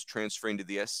programs transferring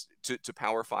to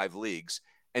Power 5 leagues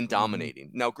and dominating.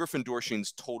 Mm-hmm. Now, Griffin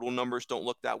Dorshin's total numbers don't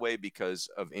look that way because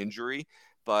of injury,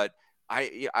 but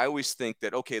I always think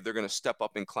that, okay, they're going to step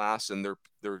up in class and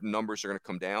their numbers are going to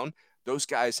come down. Those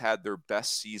guys had their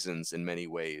best seasons in many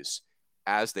ways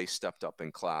as they stepped up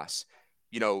in class.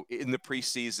 In the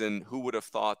preseason, who would have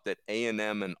thought that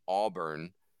A&M and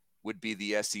Auburn would be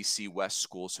the SEC West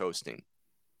schools hosting?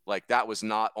 Like, that was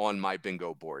not on my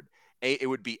bingo board. It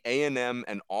would be A&M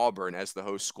and Auburn as the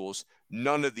host schools,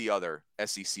 none of the other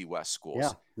SEC West schools.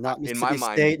 Yeah, not Mississippi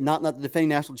State, not the defending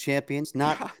national champions,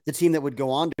 not the team that would go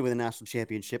on to win the national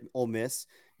championship, Ole Miss,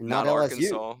 and not LSU,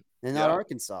 Arkansas. And not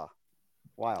Arkansas.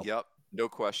 Wow. Yep, no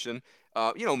question.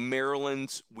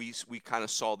 Maryland, we kind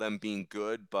of saw them being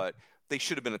good, but they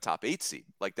should have been a top 8 seed.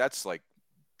 Like, that's like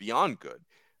beyond good.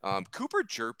 Cooper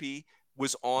Jerpy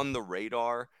was on the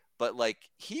radar, but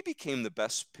he became the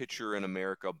best pitcher in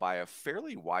America by a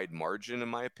fairly wide margin, in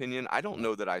my opinion. I don't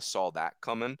know that I saw that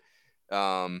coming.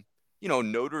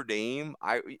 Notre Dame,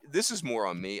 this is more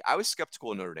on me. I was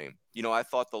skeptical of Notre Dame. I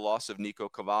thought the loss of Nico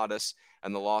Cavadas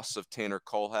and the loss of Tanner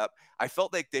Kohlhepp, I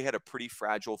felt like they had a pretty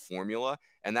fragile formula,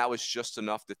 and that was just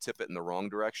enough to tip it in the wrong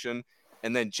direction.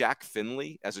 And then Jack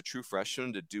Finley, as a true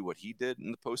freshman, to do what he did in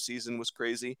the postseason was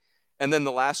crazy. And then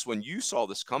the last one, you saw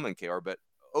this coming, KR, but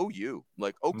OU,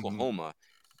 Oklahoma,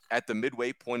 at the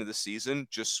midway point of the season,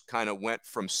 just kind of went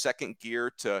from second gear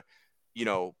to,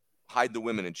 hide the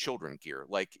women and children gear.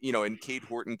 And Cade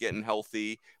Horton getting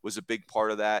healthy was a big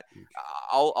part of that.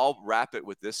 I'll wrap it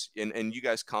with this, and you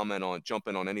guys jump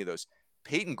in on any of those.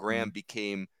 Peyton Graham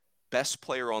became best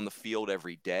player on the field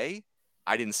every day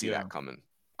I didn't see that coming.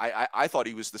 I thought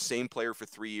he was the same player for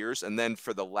 3 years, and then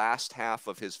for the last half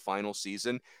of his final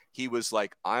season, he was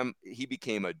like, he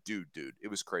became a dude. It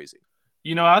was crazy.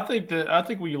 I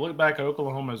think when you look back at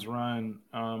Oklahoma's run,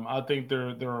 I think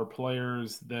there are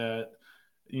players that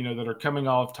that are coming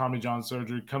off Tommy John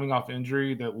surgery, coming off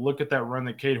injury, that look at that run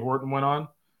that Cade Horton went on,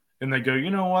 and they go,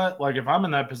 you know what? Like, if I'm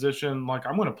in that position, like,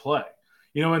 I'm going to play.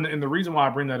 And the reason why I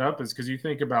bring that up is because you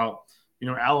think about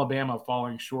Alabama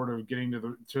falling short of getting to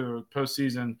the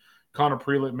postseason. Connor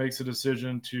Prelett makes a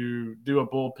decision to do a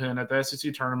bullpen at the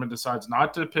SEC tournament, decides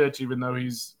not to pitch, even though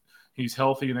he's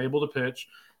healthy and able to pitch.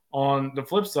 On the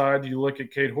flip side, you look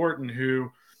at Cade Horton, who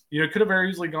could have very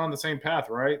easily gone the same path,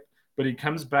 right? But he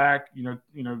comes back,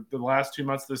 the last 2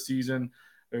 months of the season,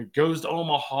 goes to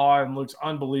Omaha and looks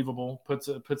unbelievable.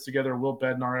 Puts together a Will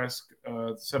Bednar-esque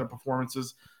set of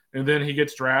performances, and then he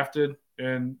gets drafted.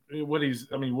 And what he's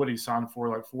signed for,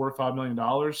 like $4 or $5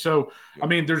 million. So, I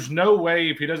mean, there's no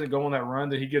way if he doesn't go on that run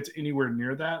that he gets anywhere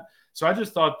near that. So I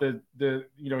just thought that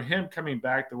him coming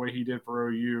back the way he did for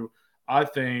OU, I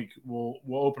think will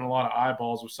open a lot of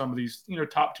eyeballs with some of these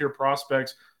top tier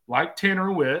prospects like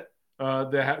Tanner Witt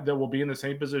that will be in the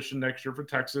same position next year for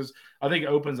Texas. I think it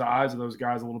opens the eyes of those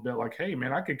guys a little bit. Like, hey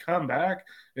man, I could come back,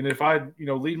 and if I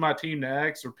lead my team to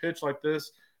X or pitch like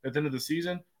this at the end of the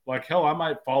season. Like, hell, I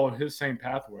might follow his same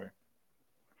pathway.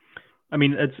 I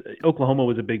mean, Oklahoma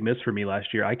was a big miss for me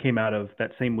last year. I came out of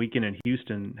that same weekend in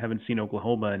Houston, having seen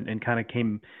Oklahoma, and kind of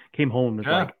came home and was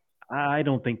like, I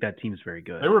don't think that team's very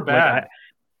good. They were bad.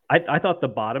 Like, I thought the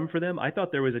bottom for them, I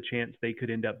thought there was a chance they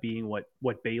could end up being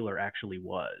what Baylor actually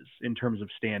was in terms of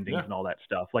standings and all that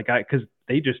stuff. Like, because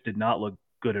they just did not look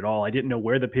good at all. I didn't know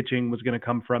where the pitching was going to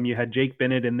come from. You had Jake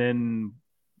Bennett, and then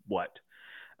what?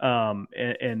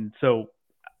 And so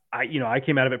I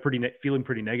came out of it feeling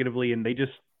pretty negatively, and they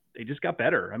just got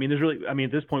better. I mean,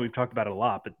 at this point we've talked about it a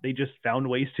lot, but they just found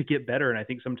ways to get better. And I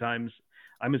think sometimes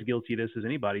I'm as guilty of this as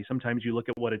anybody. Sometimes you look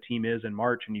at what a team is in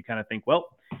March and you kind of think, well,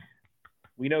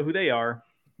 we know who they are,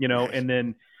 and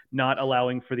then not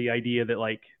allowing for the idea that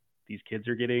like these kids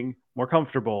are getting more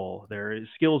comfortable, their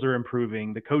skills are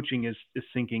improving, the coaching is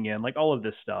sinking in, like all of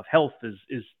this stuff, health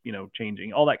is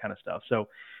changing, all that kind of stuff. So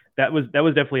that was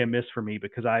definitely a miss for me,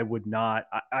 because I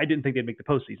didn't think they'd make the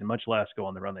postseason, much less go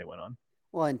on the run they went on.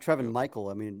 Well, and Trevin Michael,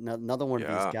 I mean, another one of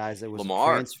these guys that was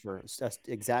Lamar. a transfer.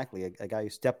 Exactly. A guy who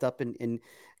stepped up in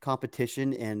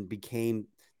competition and became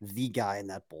the guy in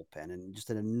that bullpen, and just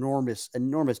an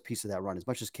enormous piece of that run. As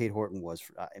much as Cade Horton was,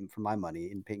 for my money,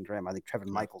 in Peyton Graham, I think Trevin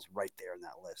Michael's right there in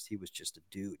that list. He was just a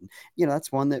dude. And,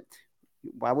 that's one that,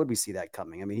 why would we see that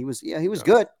coming? I mean, he was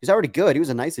good. He's already good. He was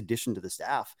a nice addition to the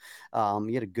staff.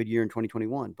 He had a good year in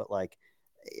 2021, but like,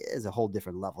 it's a whole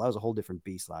different level. That was a whole different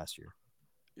beast last year.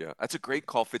 Yeah, that's a great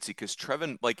call, Fitzy, because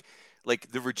Trevin, like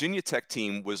the Virginia Tech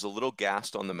team was a little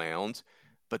gassed on the mound,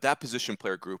 but that position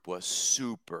player group was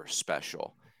super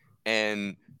special.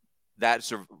 And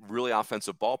that's a really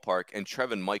offensive ballpark, and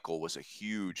Trevin Michael was a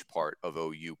huge part of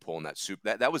OU pulling that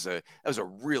that was a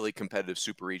really competitive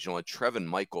super regional, and Trevin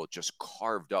Michael just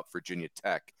carved up Virginia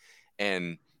Tech,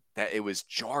 and that it was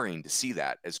jarring to see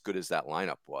that, as good as that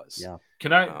lineup was. Yeah.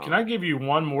 Can I give you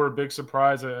one more big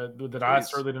surprise that I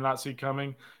certainly did not see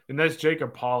coming, and that's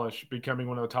Jacob Polish becoming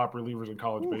one of the top relievers in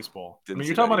college baseball. I mean,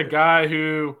 you're talking about a guy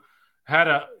who had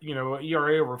a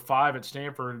ERA over 5 at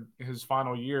Stanford his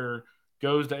final year,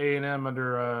 goes to A&M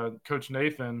under Coach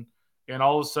Nathan, and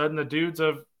all of a sudden the dude's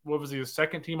a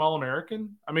second team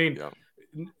All-American? I mean,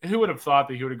 who would have thought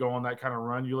that he would go on that kind of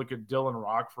run? You look at Dylan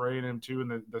Rock for A&M too,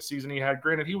 and the season he had.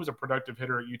 Granted, he was a productive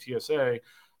hitter at UTSA,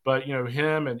 but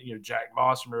him and Jack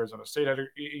Moss from Arizona State had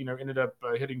ended up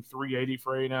hitting 380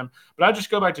 for A&M. But I just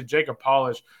go back to Jacob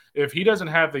Polish. If he doesn't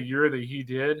have the year that he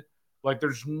did, like,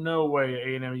 there's no way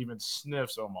A&M even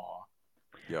sniffs Omaha.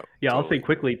 Yeah, totally. I'll say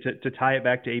quickly to tie it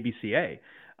back to ABCA.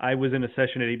 I was in a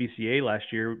session at ABCA last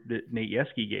year that Nate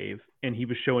Yeske gave, and he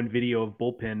was showing video of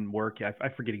bullpen work. I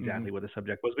forget exactly what the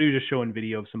subject was, but he was just showing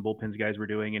video of some bullpens guys were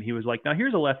doing. And he was like, now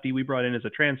here's a lefty we brought in as a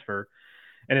transfer.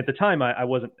 And at the time, I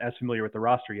wasn't as familiar with the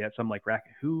roster yet. So I'm like,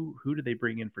 who did they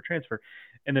bring in for transfer?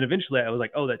 And then eventually I was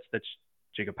like, oh, that's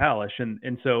Jacob Polish.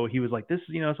 And so he was like, this is,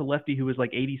 it's a lefty who was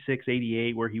like 86,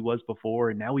 88 where he was before.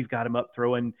 And now we've got him up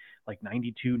throwing like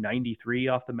 92, 93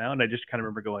 off the mound. I just kind of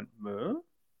remember going,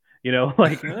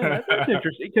 that's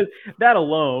interesting, because that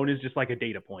alone is just like a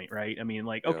data point, right? I mean,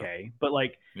 like, okay, but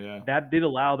like that did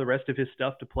allow the rest of his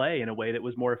stuff to play in a way that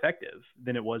was more effective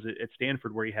than it was at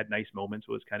Stanford, where he had nice moments,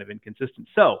 was kind of inconsistent.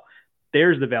 So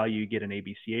there's the value you get in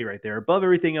ABCA right there. Above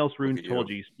everything else Rooney told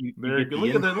you. You get the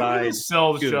inside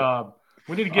sales job.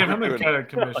 We need to give him a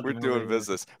commission. We're doing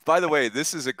business. By the way,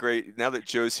 this is a great, now that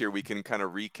Joe's here, we can kind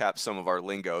of recap some of our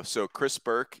lingo. So Chris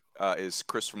Burke is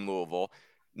Chris from Louisville.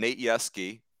 Nate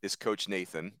Yeski is Coach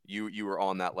Nathan. You were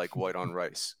on that like white on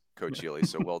rice, Coach Healy,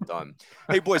 so well done.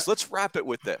 Hey, boys, let's wrap it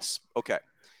with this. Okay.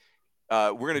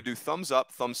 We're going to do thumbs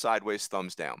up, thumbs sideways,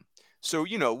 thumbs down. So,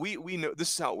 we know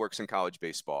this is how it works in college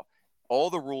baseball. All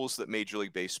the rules that Major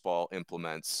League Baseball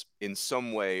implements, in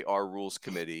some way, our rules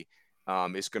committee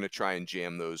is going to try and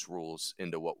jam those rules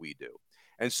into what we do.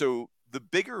 And so the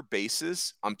bigger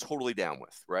bases, I'm totally down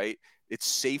with, right? It's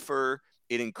safer.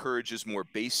 It encourages more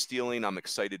base stealing. I'm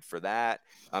excited for that.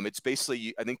 It's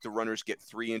basically, I think the runners get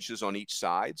 3 inches on each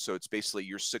side. So it's basically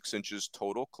you're 6 inches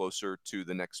total closer to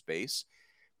the next base.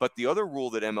 But the other rule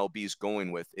that MLB is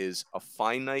going with is a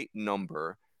finite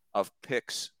number of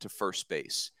picks to first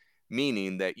base,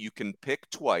 meaning that you can pick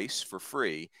twice for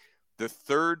free. The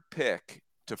third pick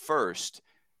to first,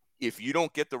 if you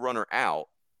don't get the runner out,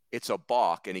 it's a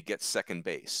balk and he gets second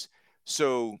base.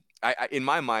 So I in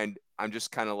my mind, I'm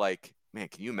just kind of like, man,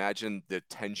 can you imagine the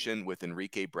tension with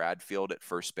Enrique Bradfield at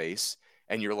first base?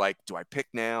 And you're like, do I pick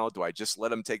now? Do I just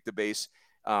let him take the base?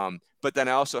 But then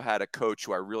I also had a coach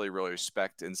who I really, really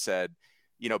respect and said,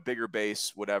 bigger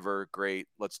base, whatever, great,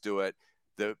 let's do it.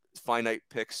 The finite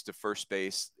picks to first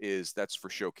base that's for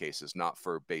showcases, not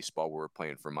for baseball where we're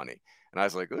playing for money. And I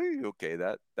was like, okay,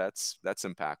 that's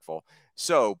impactful.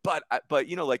 So, but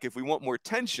like if we want more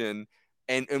tension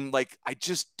and like, I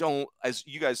just don't, as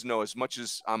you guys know, as much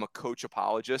as I'm a coach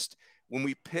apologist, when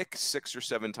we pick 6 or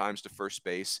 7 times to first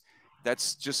base,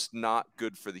 that's just not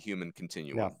good for the human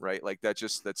continuum, right? Like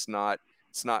it's not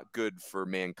good for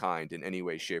mankind in any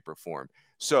way, shape, or form.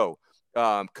 So,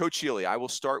 Coach Healy, I will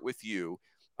start with you.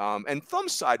 And thumb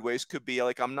sideways could be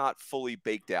like, I'm not fully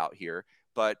baked out here,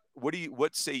 but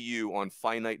what say you on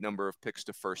finite number of picks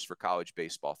to first for college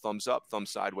baseball? Thumbs up, thumbs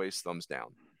sideways, thumbs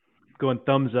down. Going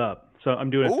thumbs up. So I'm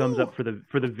doing a thumbs up for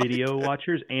the video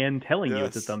watchers and telling you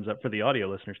it's a thumbs up for the audio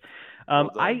listeners. I'm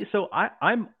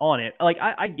on it. Like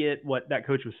I get what that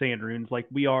coach was saying, Runes. Like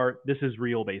this is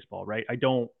real baseball, right? I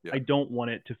don't want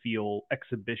it to feel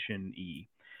exhibition-y.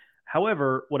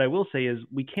 However, what I will say is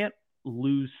we can't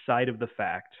lose sight of the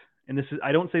fact, and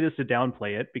I don't say this to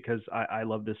downplay it because I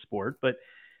love this sport, but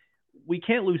we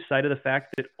can't lose sight of the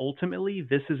fact that ultimately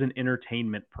this is an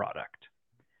entertainment product.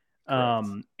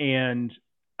 And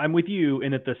I'm with you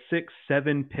in that the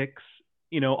 6-7 picks,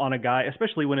 on a guy,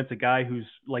 especially when it's a guy who's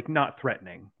like not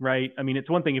threatening, right? I mean, it's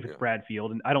one thing if it's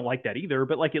Bradfield, and I don't like that either,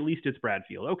 but like at least it's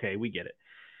Bradfield. Okay, we get it.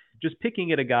 Just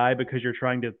picking at a guy because you're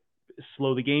trying to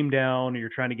slow the game down or you're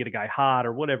trying to get a guy hot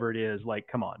or whatever it is, like,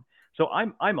 come on. So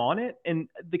I'm on it. And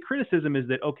the criticism is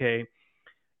that, okay,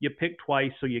 you pick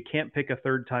twice, so you can't pick a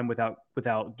third time without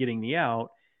getting the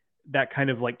out. That kind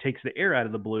of like takes the air out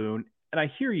of the balloon. And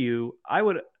I hear you. I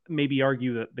would maybe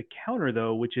argue the counter,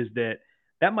 though, which is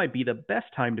that might be the best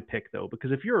time to pick, though,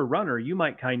 because if you're a runner, you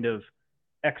might kind of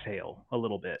exhale a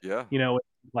little bit. Yeah.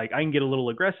 Like I can get a little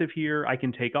aggressive here. I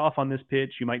can take off on this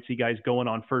pitch. You might see guys going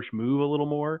on first move a little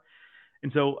more.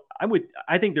 And so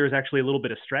I think there's actually a little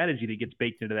bit of strategy that gets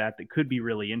baked into that could be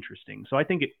really interesting. So I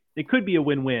think it could be a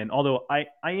win-win, although I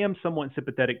am somewhat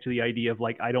sympathetic to the idea of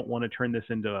like, I don't want to turn this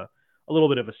into a little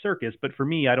bit of a circus, but for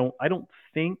me, I don't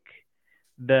think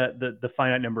the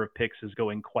finite number of picks is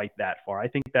going quite that far. I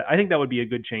think that would be a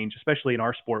good change, especially in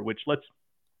our sport, which, let's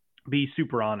be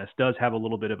super honest, does have a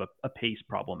little bit of a pace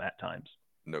problem at times.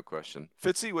 No question.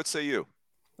 Fitzy, what say you?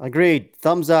 Agreed.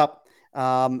 Thumbs up.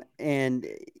 And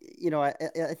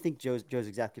I think Joe's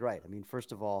exactly right. I mean,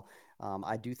 first of all,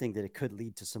 I do think that it could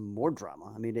lead to some more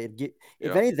drama. I mean,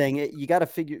 if anything, you got to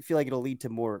feel like it'll lead to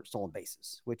more stolen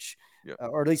bases, which,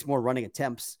 or at least more running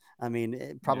attempts. I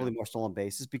mean, probably more stolen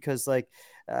bases because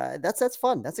that's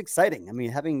fun. That's exciting. I mean,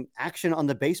 having action on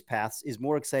the base paths is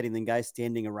more exciting than guys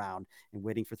standing around and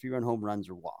waiting for 3-run home runs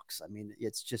or walks. I mean,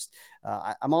 it's just,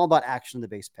 I'm all about action on the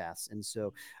base paths. And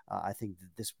so I think that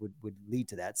this would lead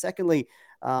to that. Secondly,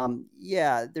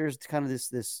 there's kind of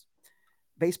this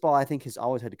baseball, I think, has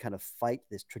always had to kind of fight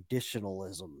this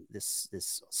traditionalism, this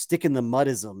stick in the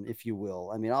mudism, if you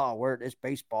will. I mean, it's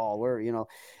baseball.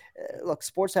 Look,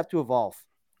 sports have to evolve.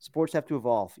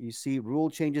 You see rule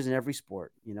changes in every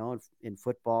sport. In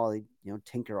football, they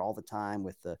tinker all the time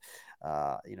with the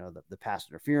pass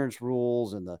interference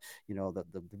rules and the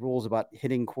rules about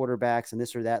hitting quarterbacks and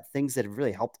this or that, things that have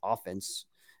really helped offense.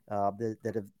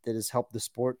 That has helped the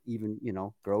sport even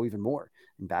grow even more.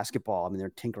 In basketball, I mean, they're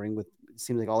tinkering with, it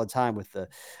seems like all the time, with the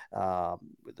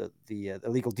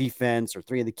illegal defense or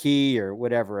 3 in the key or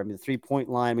whatever. I mean, the 3-point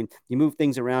line. I mean, you move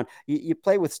things around, you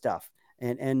play with stuff,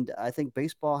 And I think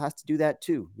baseball has to do that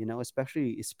too,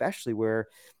 especially where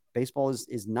baseball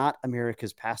is not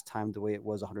America's pastime the way it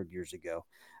was 100 years ago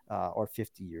or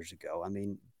 50 years ago. I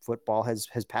mean, football has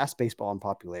passed baseball in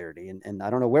popularity, and I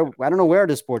don't know where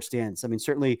the sport stands. I mean,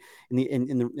 certainly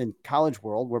in college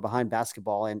world, we're behind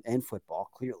basketball and football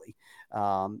clearly.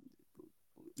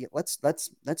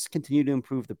 Let's continue to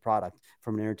improve the product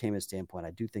from an entertainment standpoint.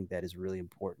 I do think that is really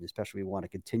important, especially if we want to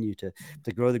continue to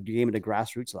grow the game at a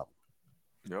grassroots level.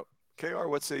 Yep. KR,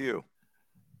 what say you?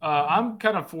 I'm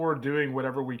kind of for doing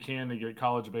whatever we can to get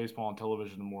college baseball on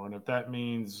television more. And if that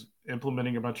means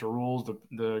implementing a bunch of rules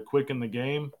to quicken the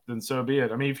game, then so be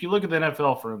it. I mean, if you look at the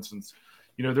NFL, for instance,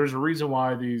 there's a reason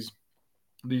why these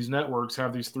networks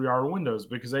have these 3-hour windows,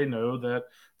 because they know that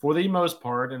for the most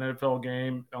part, an NFL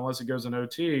game, unless it goes in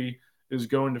OT, is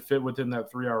going to fit within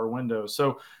that 3-hour window.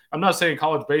 So I'm not saying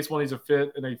college baseball needs to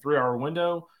fit in a 3-hour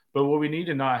window, but what we need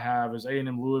to not have is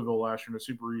A&M Louisville last year in a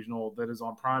super regional that is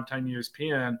on primetime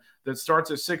ESPN that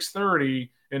starts at 6:30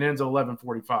 and ends at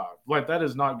 11:45. Like, that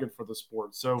is not good for the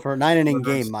sport. So for a 9-inning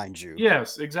game, mind you.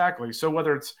 Yes, exactly. So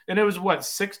whether it's, and it was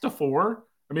 6-4.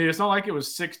 I mean, it's not like it was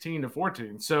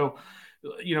 16-14. So,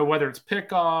 whether it's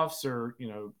pickoffs or,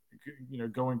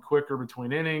 going quicker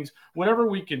between innings, whatever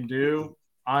we can do,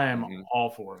 I am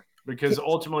all for it, because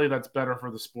ultimately that's better for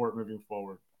the sport moving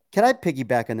forward. Can I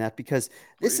piggyback on that? Because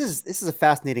this is a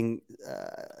fascinating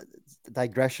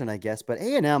digression, I guess. But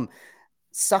A&M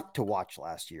sucked to watch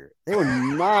last year. They were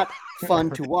not fun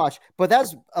to watch. But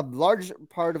that's a large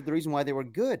part of the reason why they were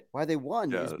good, why they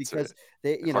won, is because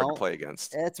they, hard to play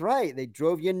against. That's right. They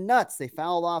drove you nuts. They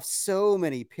fouled off so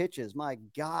many pitches. My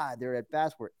God, their at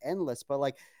bats were endless.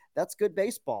 But that's good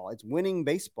baseball. It's winning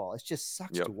baseball. It just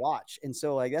sucks to watch. And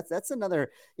so that's another,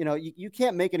 you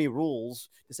can't make any rules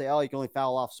to say, oh, you can only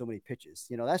foul off so many pitches.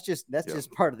 That's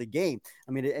just part of the game.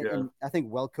 I mean, and I think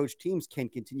well-coached teams can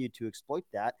continue to exploit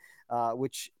that,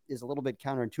 which is a little bit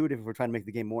counterintuitive if we're trying to make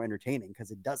the game more entertaining,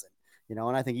 because it doesn't. And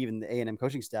I think even the A&M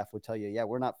coaching staff would tell you, yeah,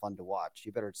 we're not fun to watch.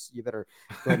 You better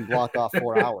go ahead and block off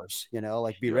 4 hours,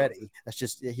 be ready. That's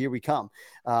just, here we come.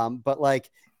 But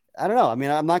I don't know. I mean,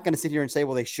 I'm not going to sit here and say,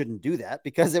 well, they shouldn't do that,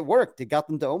 because it worked. It got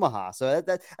them to Omaha. So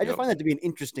I just find that to be an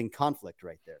interesting conflict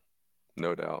right there.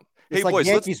 No doubt. It's like boys,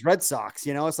 Yankees, Red Sox,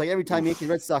 it's like every time Yankees,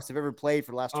 Red Sox have ever played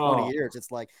for the last 20 years,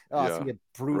 it's like, it's going to be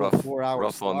a brutal 4 hours.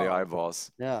 Rough on the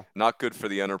eyeballs. Yeah. Not good for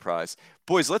the enterprise.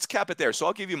 Boys, let's cap it there. So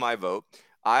I'll give you my vote.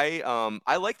 I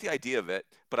like the idea of it,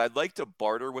 but I'd like to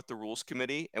barter with the rules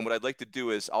committee. And what I'd like to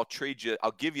do is I'll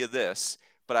give you this.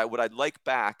 But what I'd like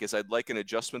back is I'd like an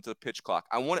adjustment to the pitch clock.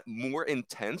 I want it more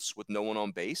intense with no one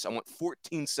on base. I want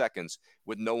 14 seconds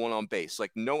with no one on base.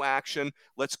 Like, no action.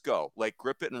 Let's go. Like,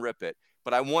 grip it and rip it.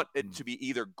 But I want it to be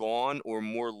either gone or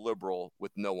more liberal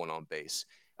with no one on base.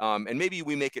 And maybe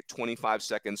we make it 25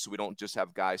 seconds so we don't just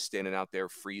have guys standing out there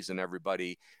freezing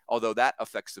everybody, although that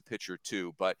affects the pitcher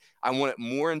too. But I want it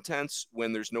more intense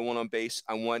when there's no one on base.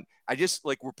 we're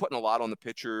putting a lot on the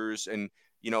pitchers, and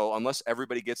unless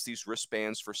everybody gets these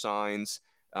wristbands for signs,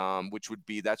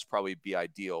 that's probably be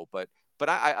ideal. But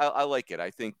I like it. I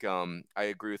think I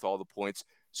agree with all the points.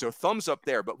 So thumbs up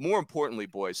there. But more importantly,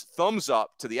 boys, thumbs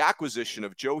up to the acquisition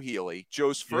of Joe Healy,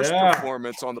 Joe's first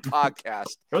performance on the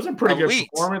podcast. That was a pretty good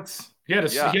performance. He had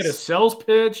a sales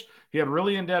pitch. He had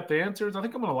really in-depth answers. I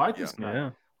think I'm going to like this guy. Yeah.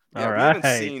 All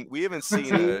right. We haven't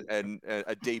seen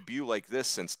a debut like this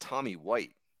since Tommy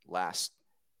White last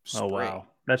spring. Oh, wow.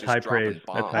 That's high praise.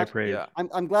 That's high praise. Yeah.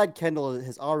 I'm glad Kendall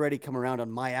has already come around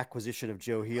on my acquisition of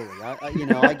Joe Healy.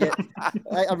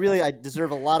 I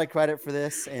deserve a lot of credit for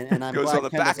this, and I'm goes glad on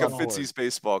the Kendall's back of Fitzy's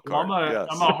baseball card. Well,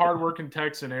 I'm a hardworking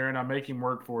Texan, Aaron. I make him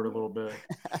work for it a little bit.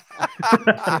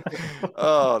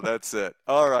 Oh, that's it.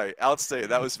 All right, outstay.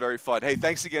 That was very fun. Hey,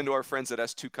 thanks again to our friends at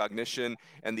S2 Cognition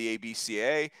and the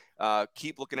ABCA.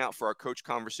 Keep looking out for our coach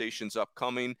conversations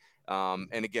upcoming.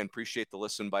 And again, appreciate the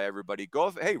listen by everybody.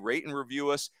 Rate and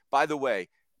review us. By the way,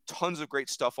 tons of great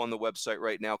stuff on the website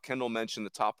right now. Kendall mentioned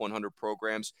the top 100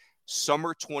 programs.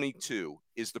 Summer 22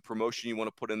 is the promotion you want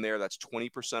to put in there. That's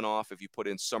 20% off if you put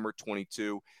in Summer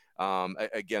 22.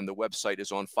 Again, the website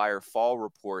is on fire. Fall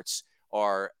reports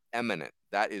are imminent.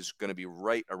 That is going to be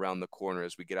right around the corner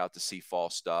as we get out to see fall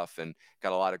stuff, and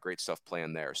got a lot of great stuff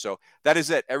planned there. So that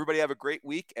is it. Everybody have a great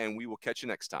week, and we will catch you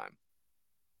next time.